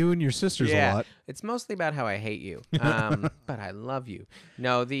fun of you and your sisters a lot. It's mostly about how I hate you, but I love you.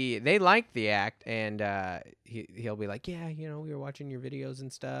 No, they like the act, and he'll be like, yeah, we were watching your videos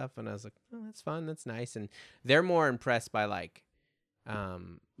and stuff, and I was like, oh, that's fun, that's nice, and they're more impressed by like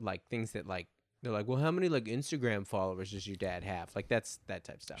things that like they're like, well, how many like Instagram followers does your dad have? Like that's that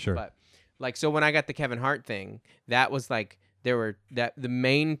type of stuff. Sure. But like so when I got the Kevin Hart thing, that was like. The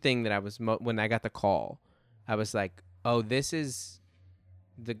main thing that I was when I got the call, I was like, oh, this is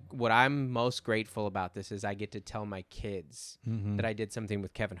what I'm most grateful about. This is I get to tell my kids that I did something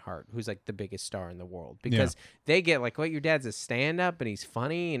with Kevin Hart, who's like the biggest star in the world, because they get like, what, your dad's a stand-up and he's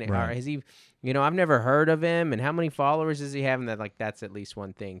funny, and is he, I've never heard of him, and how many followers does he have, and that's at least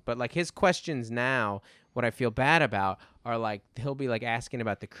one thing. But like his questions now, what I feel bad about are like he'll be like asking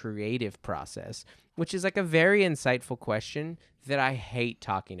about the creative process, which is like a very insightful question that I hate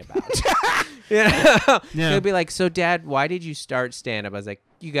talking about. He'll be like, so Dad, why did you start stand-up? I was like,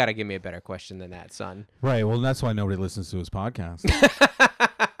 you got to give me a better question than that, son. Right. Well, that's why nobody listens to his podcast.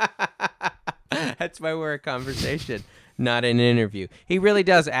 That's why we're a conversation. Not in an interview. He really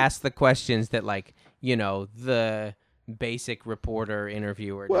does ask the questions that, like, you know, the basic reporter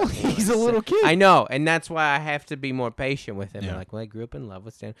interviewer. Well, he's a little kid. I know, and that's why I have to be more patient with him. Yeah. I'm like, well, I grew up in love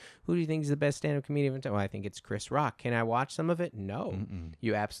with stand. Who do you think is the best stand-up comedian of all time? Well, I think it's Chris Rock. Can I watch some of it? No,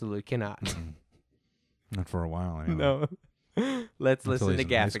 you absolutely cannot. Not for a while. Anyway. No. Let's listen to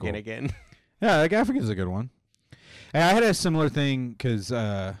Gaffigan again. Yeah, Gaffigan's a good one. And I had a similar thing because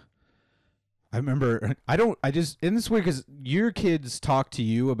I remember and it's weird because your kids talk to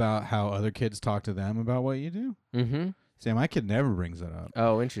you about how other kids talk to them about what you do. Mm-hmm. See, my kid never brings that up.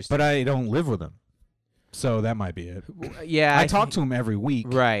 Oh, interesting. But I don't live with him. So that might be it. Yeah. I talk to him every week.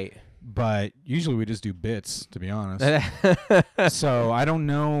 Right. But usually we just do bits, to be honest. So I don't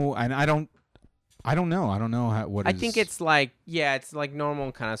know. And I don't know. I don't know I think it's like, it's like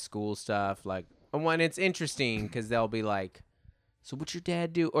normal kind of school stuff. Like, when it's interesting because they'll be like, so what's your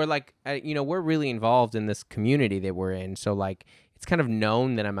dad do? Or like, you know, we're really involved in this community that we're in. So like, it's kind of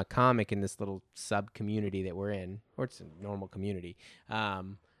known that I'm a comic in this little sub community that we're in, or it's a normal community.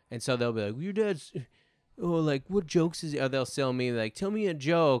 And so they'll be like, your dad's, like, what jokes is he? Or they'll sell me like, tell me a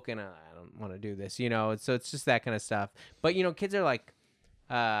joke. And I don't want to do this, you know? So it's just that kind of stuff. But, you know, kids are like,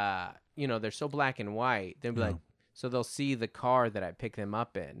 you know, they're so black and white. They'll be like, so they'll see the car that I pick them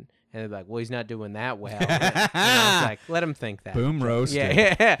up in. And they're like, well, he's not doing that well. And I was like, let him think that. Boom roasted.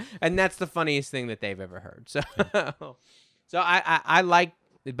 Yeah. And that's the funniest thing that they've ever heard. So so I like,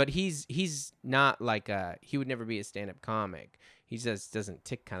 but he's not like he would never be a stand-up comic. He just doesn't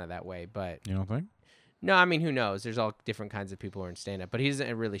tick kind of that way. But You don't think? no, I mean, who knows? There's all different kinds of people who are in stand-up. But he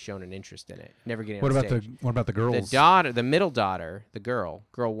hasn't really shown an interest in it. Never getting on stage. What about the girls? The middle daughter, the girl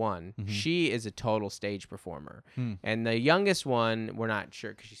one, she is a total stage performer. And the youngest one, we're not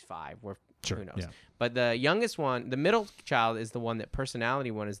sure because she's 5. Who knows? Yeah. But the youngest one, the middle child, is the one that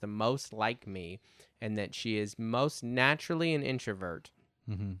personality one is the most like me, and that she is most naturally an introvert.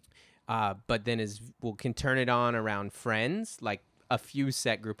 But then can turn it on around friends, like a few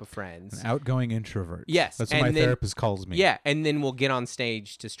set group of friends. An outgoing introvert. Yes. That's what my therapist calls me. Yeah, and then we'll get on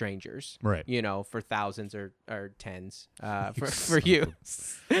stage to strangers. Right. You know, for thousands or tens for you.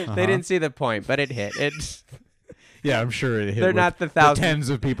 They didn't see the point, but it hit. Yeah, I'm sure it hit. They're not the thousands. Tens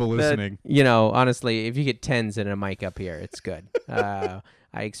of people listening. You know, honestly, if you get tens and a mic up here, it's good.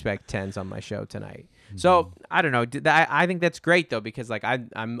 I expect tens on my show tonight. So I don't know. I think that's great though, because like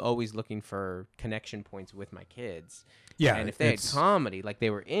I'm always looking for connection points with my kids. Yeah, and if they had comedy, like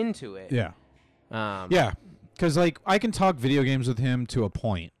they were into it. Yeah. Yeah, because like I can talk video games with him to a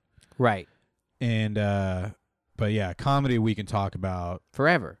point. Right. And but yeah, comedy we can talk about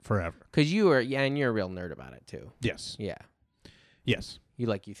forever. Because you're a real nerd about it too. Yes. Yeah. Yes. You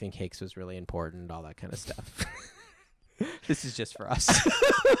think Hicks was really important, all that kind of stuff. This is just for us.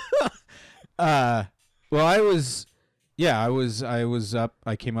 Well, I was up.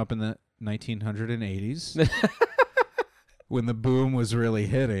 I came up in the 1980s when the boom was really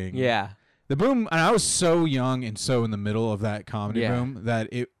hitting. Yeah. The boom, and I was so young and so in the middle of that comedy boom that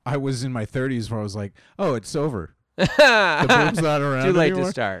I was in my 30s where I was like, oh, it's over. The boom's not around Too late anymore.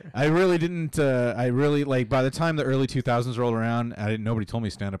 to start. I really didn't. Like by the time the early 2000s rolled around, nobody told me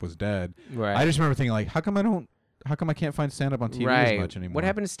stand up was dead. Right. I just remember thinking like, how come I can't find stand up on TV as much anymore? What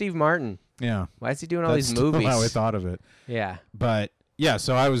happened to Steve Martin? Yeah. Why is he doing all That's these movies? How I thought of it. Yeah. But yeah,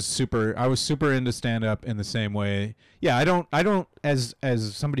 so I was super into stand up in the same way. Yeah, I don't as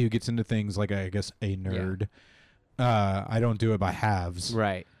somebody who gets into things like I guess a nerd. Yeah. I don't do it by halves.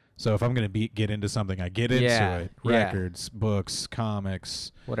 Right. So if I'm going to get into something, I get into it. Records, books,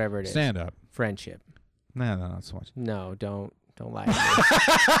 comics, whatever it is. Stand up. Friendship. No, not so much. No, don't lie to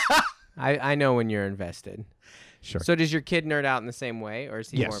me. I know when you're invested. Sure. So does your kid nerd out in the same way, or is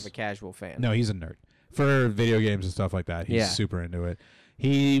he more of a casual fan? No, he's a nerd. For video games and stuff like that, he's super into it.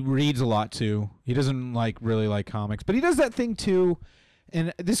 He reads a lot too. He doesn't really like comics, but he does that thing too.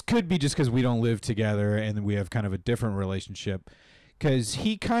 And this could be just because we don't live together and we have kind of a different relationship. Because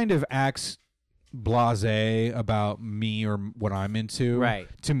he kind of acts blasé about me or what I'm into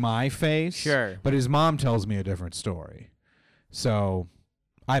to my face. Sure. But his mom tells me a different story. So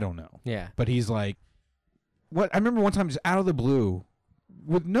I don't know. Yeah. But he's like, what? I remember one time just out of the blue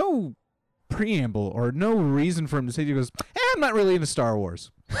with no preamble or no reason for him to say, he goes, I'm not really into Star Wars.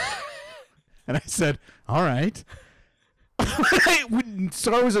 And I said, all right.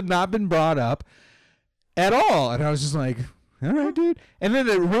 Star Wars had not been brought up at all. And I was just like, all right, dude. And then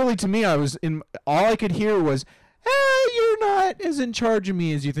really, to me, all I could hear was, you're not as in charge of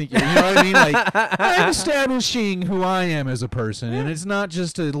me as you think you are. You know what I mean? Like, I'm establishing who I am as a person, and it's not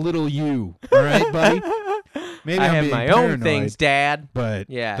just a little you. All right, buddy? maybe I I'm have being my paranoid, own things, Dad. But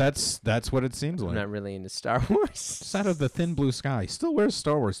Yeah. that's what it seems I'm like. not really into Star Wars. Just out of the thin blue sky. He still wears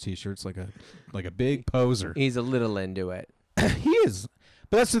Star Wars t-shirts like a big poser. He's a little into it. He is.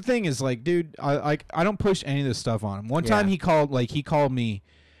 But that's the thing is like, dude, I don't push any of this stuff on him. One time he called me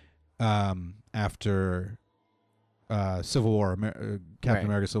after Civil War, Captain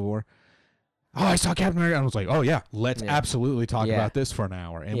America Civil War. Oh, I saw Captain America. I was like, oh yeah, let's absolutely talk about this for an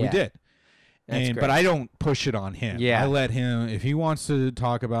hour, and we did. But I don't push it on him. Yeah. I let him, if he wants to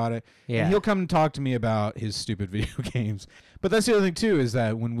talk about it, and he'll come and talk to me about his stupid video games. But that's the other thing too, is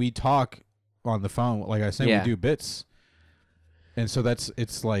that when we talk on the phone, like I said, we do bits. And so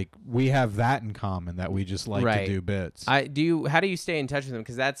it's like we have that in common, that we just like to do bits. How do you stay in touch with them?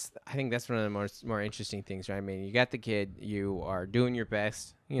 Because I think that's one of the more interesting things, right? I mean, you got the kid, you are doing your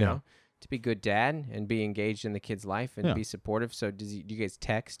best, you know, to be a good dad and be engaged in the kid's life and be supportive. So do you guys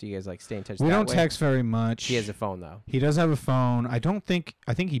text? Do you guys like stay in touch? We don't text very much. He has a phone though. He does have a phone. I think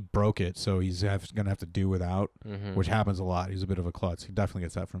he broke it, so he's gonna have to do without, which happens a lot. He's a bit of a klutz. He definitely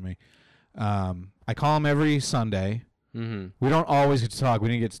gets that from me. I call him every Sunday. We don't always get to talk. We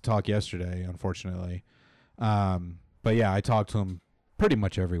didn't get to talk yesterday, unfortunately. But yeah, I talk to him pretty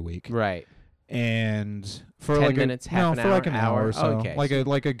much every week. Right. And for 10 like minutes, half an hour, like an hour or so. Okay.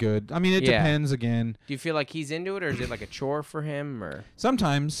 Like a good. I mean, it depends again. Do you feel like he's into it, or is it like a chore for him, or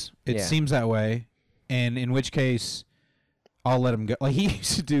sometimes it seems that way, and in which case I'll let him go. Like he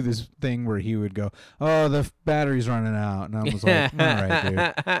used to do this thing where he would go, "Oh, the battery's running out," and I was like, "All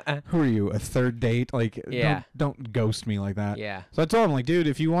right, dude, who are you? A third date? Like, don't ghost me like that." Yeah. So I told him, like, dude,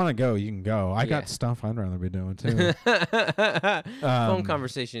 if you want to go, you can go. I got stuff I'd rather be doing too. Phone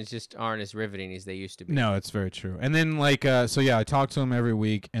conversations just aren't as riveting as they used to be. No, it's very true. And then like, so yeah, I talk to him every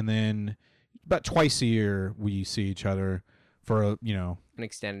week, and then about twice a year we see each other for an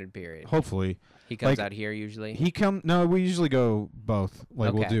extended period. Hopefully. He comes out here usually? No, we usually go both.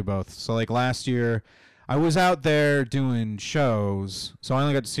 Like, we'll do both. So, like, last year, I was out there doing shows, so I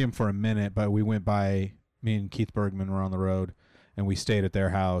only got to see him for a minute, but we went by, me and Keith Bergman were on the road, and we stayed at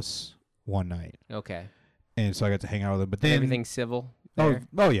their house one night. Okay. And so I got to hang out with him. But then everything's civil there?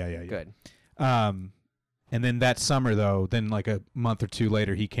 Oh, yeah. Good. And then that summer, though, then like a month or two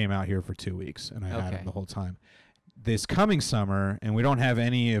later, he came out here for 2 weeks, and I had him the whole time. This coming summer, and we don't have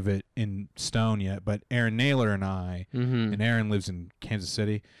any of it in stone yet, but Aaron Naylor and I, and Aaron lives in Kansas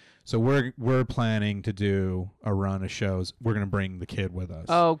City, so we're planning to do a run of shows. We're going to bring the kid with us.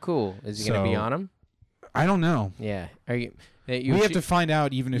 Oh, cool. Is he going to be on them? I don't know. Yeah. Are you? We have to find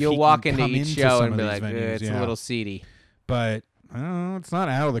out, even if you'll he walk can into come each into show some and of be these like, venues. it's a little seedy. But I don't know, it's not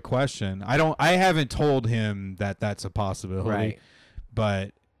out of the question. I haven't told him that that's a possibility. Right.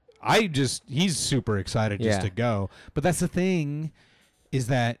 But he's super excited just to go. But that's the thing, is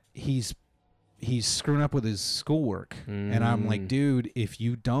that he's screwing up with his schoolwork. And I'm like, dude, if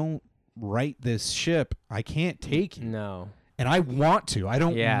you don't right this ship, I can't take you. No. And I want to. I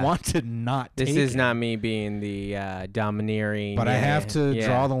don't want to not take This is him. not me being the domineering. But I have to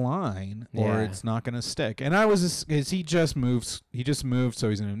draw the line, or it's not going to stick. And he just moved. He just moved, so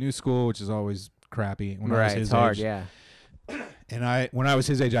he's in a new school, which is always crappy. When I was his it's hard, age. And when I was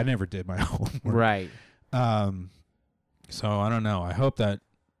his age, I never did my homework. Right. So I don't know. I hope that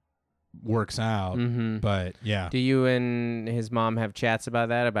works out. But yeah. Do you and his mom have chats about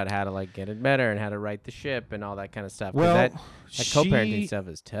that? About how to like get it better and how to right the ship and all that kind of stuff? Well, that co-parenting stuff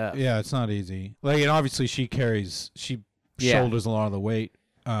is tough. Yeah, it's not easy. Like, and obviously she shoulders a lot of the weight.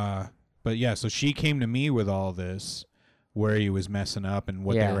 But yeah, so she came to me with all this, where he was messing up and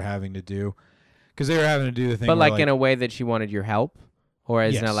what they were having to do. Because they were having to do the thing. But like in a way that she wanted your help? Or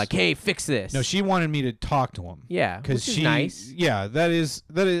is it not like, hey, fix this? No, she wanted me to talk to him. Yeah, which is nice. Yeah, that is,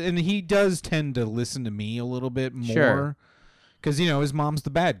 and he does tend to listen to me a little bit more. Sure. Because, his mom's the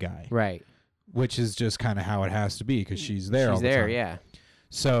bad guy. Right. Which is just kind of how it has to be, because she's there all the time. She's there, yeah.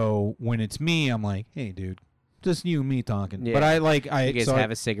 So when it's me, I'm like, hey, dude, just you and me talking. Yeah. But you guys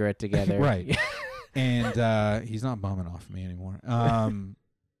have a cigarette together. Right. And he's not bumming off me anymore.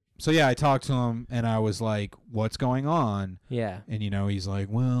 So yeah, I talked to him, and I was like, what's going on? Yeah. And, he's like,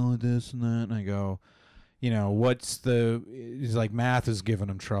 well, this and that. And I go, he's like, math is giving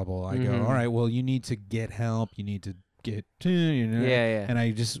him trouble. I go, all right, well, you need to get help. You need to get, Yeah. And I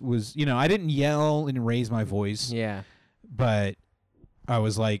just was, I didn't yell and raise my voice. Yeah. But I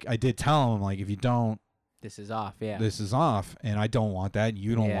was like, I did tell him, like, if you don't, this is off, yeah. This is off, and I don't want that.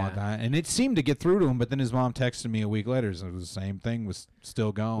 You don't want that. And it seemed to get through to him, but then his mom texted me a week later, so it was the same thing, was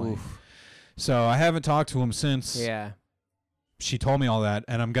still going. Oof. So I haven't talked to him since she told me all that,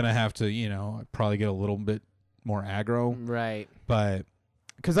 and I'm going to have to, probably get a little bit more aggro. Right. But,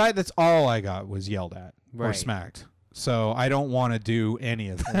 because that's all I got was yelled at. or smacked. So I don't want to do any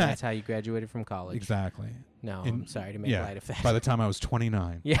of that. And that's how you graduated from college. Exactly. No, I'm sorry to make light of that. By the time I was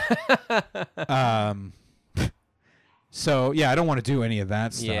 29. Yeah. So, yeah, I don't want to do any of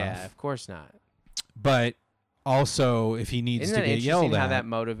that stuff. Yeah, of course not. But also, if he needs to get yelled at. How that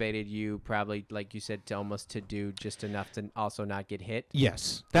motivated you, probably, like you said, to do just enough to also not get hit?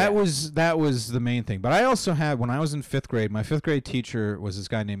 Yes. That was the main thing. But I also had, when I was in 5th grade, my 5th grade teacher was this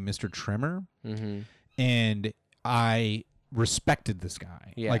guy named Mr. Trimmer. Mm-hmm. And I respected this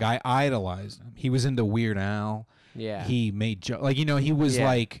guy. Yeah. Like, I idolized him. He was into Weird Al. Yeah. He made like, he was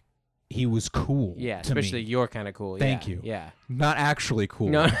like, he was cool. Yeah, especially you're kind of cool. Thank you. Yeah. Not actually cool.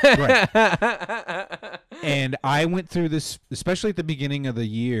 No. Right. And I went through this, especially at the beginning of the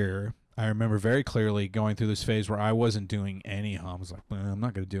year. I remember very clearly going through this phase where I wasn't doing any homework. I was like, I'm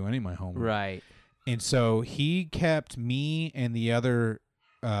not going to do any of my homework. Right. And so he kept me and the other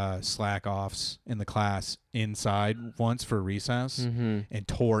slack offs in the class inside once for recess and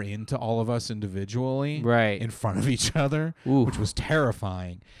tore into all of us individually in front of each other, which was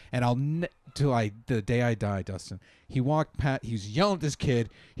terrifying. And the day I die, Dustin, he walked past, he was yelling at this kid,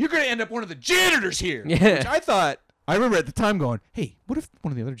 "You're going to end up one of the janitors here." Yeah. Which I remember at the time going, "Hey, what if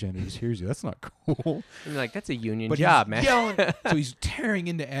one of the other janitors hears you? That's not cool." And like, that's a union job, man. Yelling, so he's tearing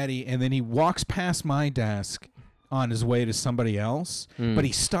into Eddie, and then he walks past my desk on his way to somebody else, but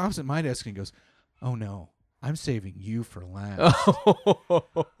he stops at my desk and goes, "Oh no, I'm saving you for last."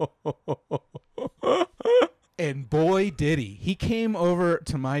 And boy, did he. He came over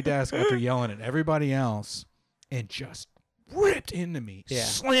to my desk after yelling at everybody else and just ripped into me,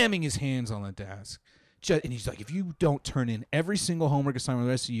 slamming his hands on the desk. And he's like, "If you don't turn in every single homework assignment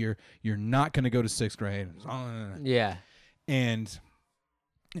the rest of the year, you're not going to go to 6th grade." Yeah. And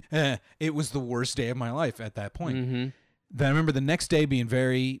it was the worst day of my life at that point. Then I remember the next day being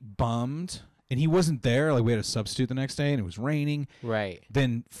very bummed, and he wasn't there. Like, we had a substitute the next day, and it was raining. Right.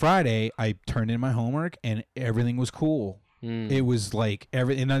 Then Friday, I turned in my homework, and everything was cool. It was like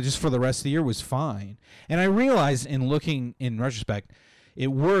everything, and just for the rest of the year was fine. And I realized, in looking in retrospect, it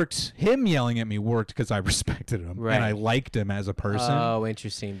worked. Him yelling at me worked because I respected him, and I liked him as a person. Oh,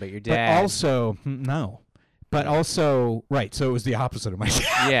 interesting. But your dad. But also, no. But also, so it was the opposite of my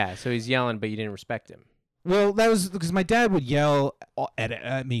dad. Yeah, so he's yelling, but you didn't respect him. Well, that was because my dad would yell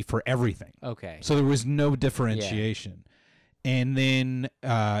at me for everything. Okay. So there was no differentiation. Yeah. And then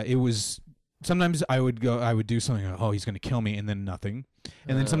it was, sometimes I would do something, oh, he's going to kill me, and then nothing.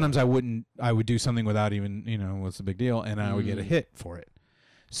 And then sometimes I would do something without even, what's the big deal, and I would get a hit for it.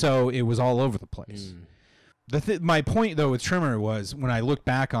 So it was all over the place. My point, though, with Trimmer was, when I look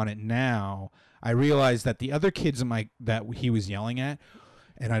back on it now, I realized that the other kids that he was yelling at,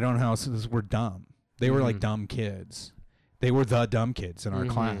 and I don't know how else, were dumb. They were like dumb kids. They were the dumb kids in our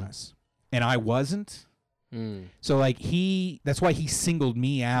class. And I wasn't. So like that's why he singled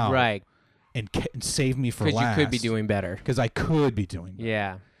me out. Right. And saved me for last. Because you could be doing better. Because I could be doing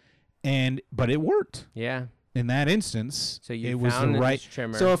better. Yeah. But it worked. Yeah. In that instance, so you it was the right. Mr.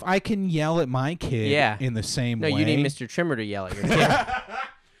 Trimmer. So if I can yell at my kid in the same way. No, you need Mr. Trimmer to yell at your kid.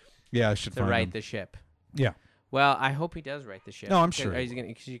 Yeah, I should to right the ship. Yeah. Well, I hope he does right the ship. No, I'm sure.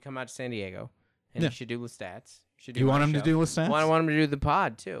 Because you come out to San Diego, and you should do Lestats. You want him to do Lestats? Well, I want him to do the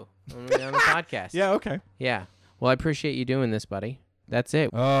pod, too. I want him to be on the podcast. Yeah, okay. Yeah. Well, I appreciate you doing this, buddy. That's it.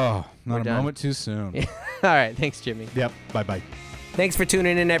 Oh, not a moment too soon. All right. Thanks, Jimmy. Yep. Bye-bye. Thanks for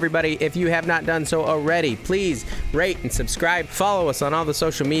tuning in, everybody. If you have not done so already, please rate and subscribe. Follow us on all the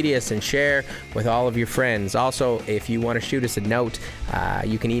social medias and share with all of your friends. Also, if you want to shoot us a note,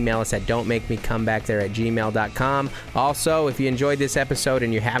 you can email us at don'tmakemecomebackThere@gmail.com. Also, if you enjoyed this episode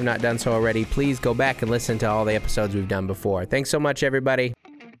and you have not done so already, please go back and listen to all the episodes we've done before. Thanks so much, everybody.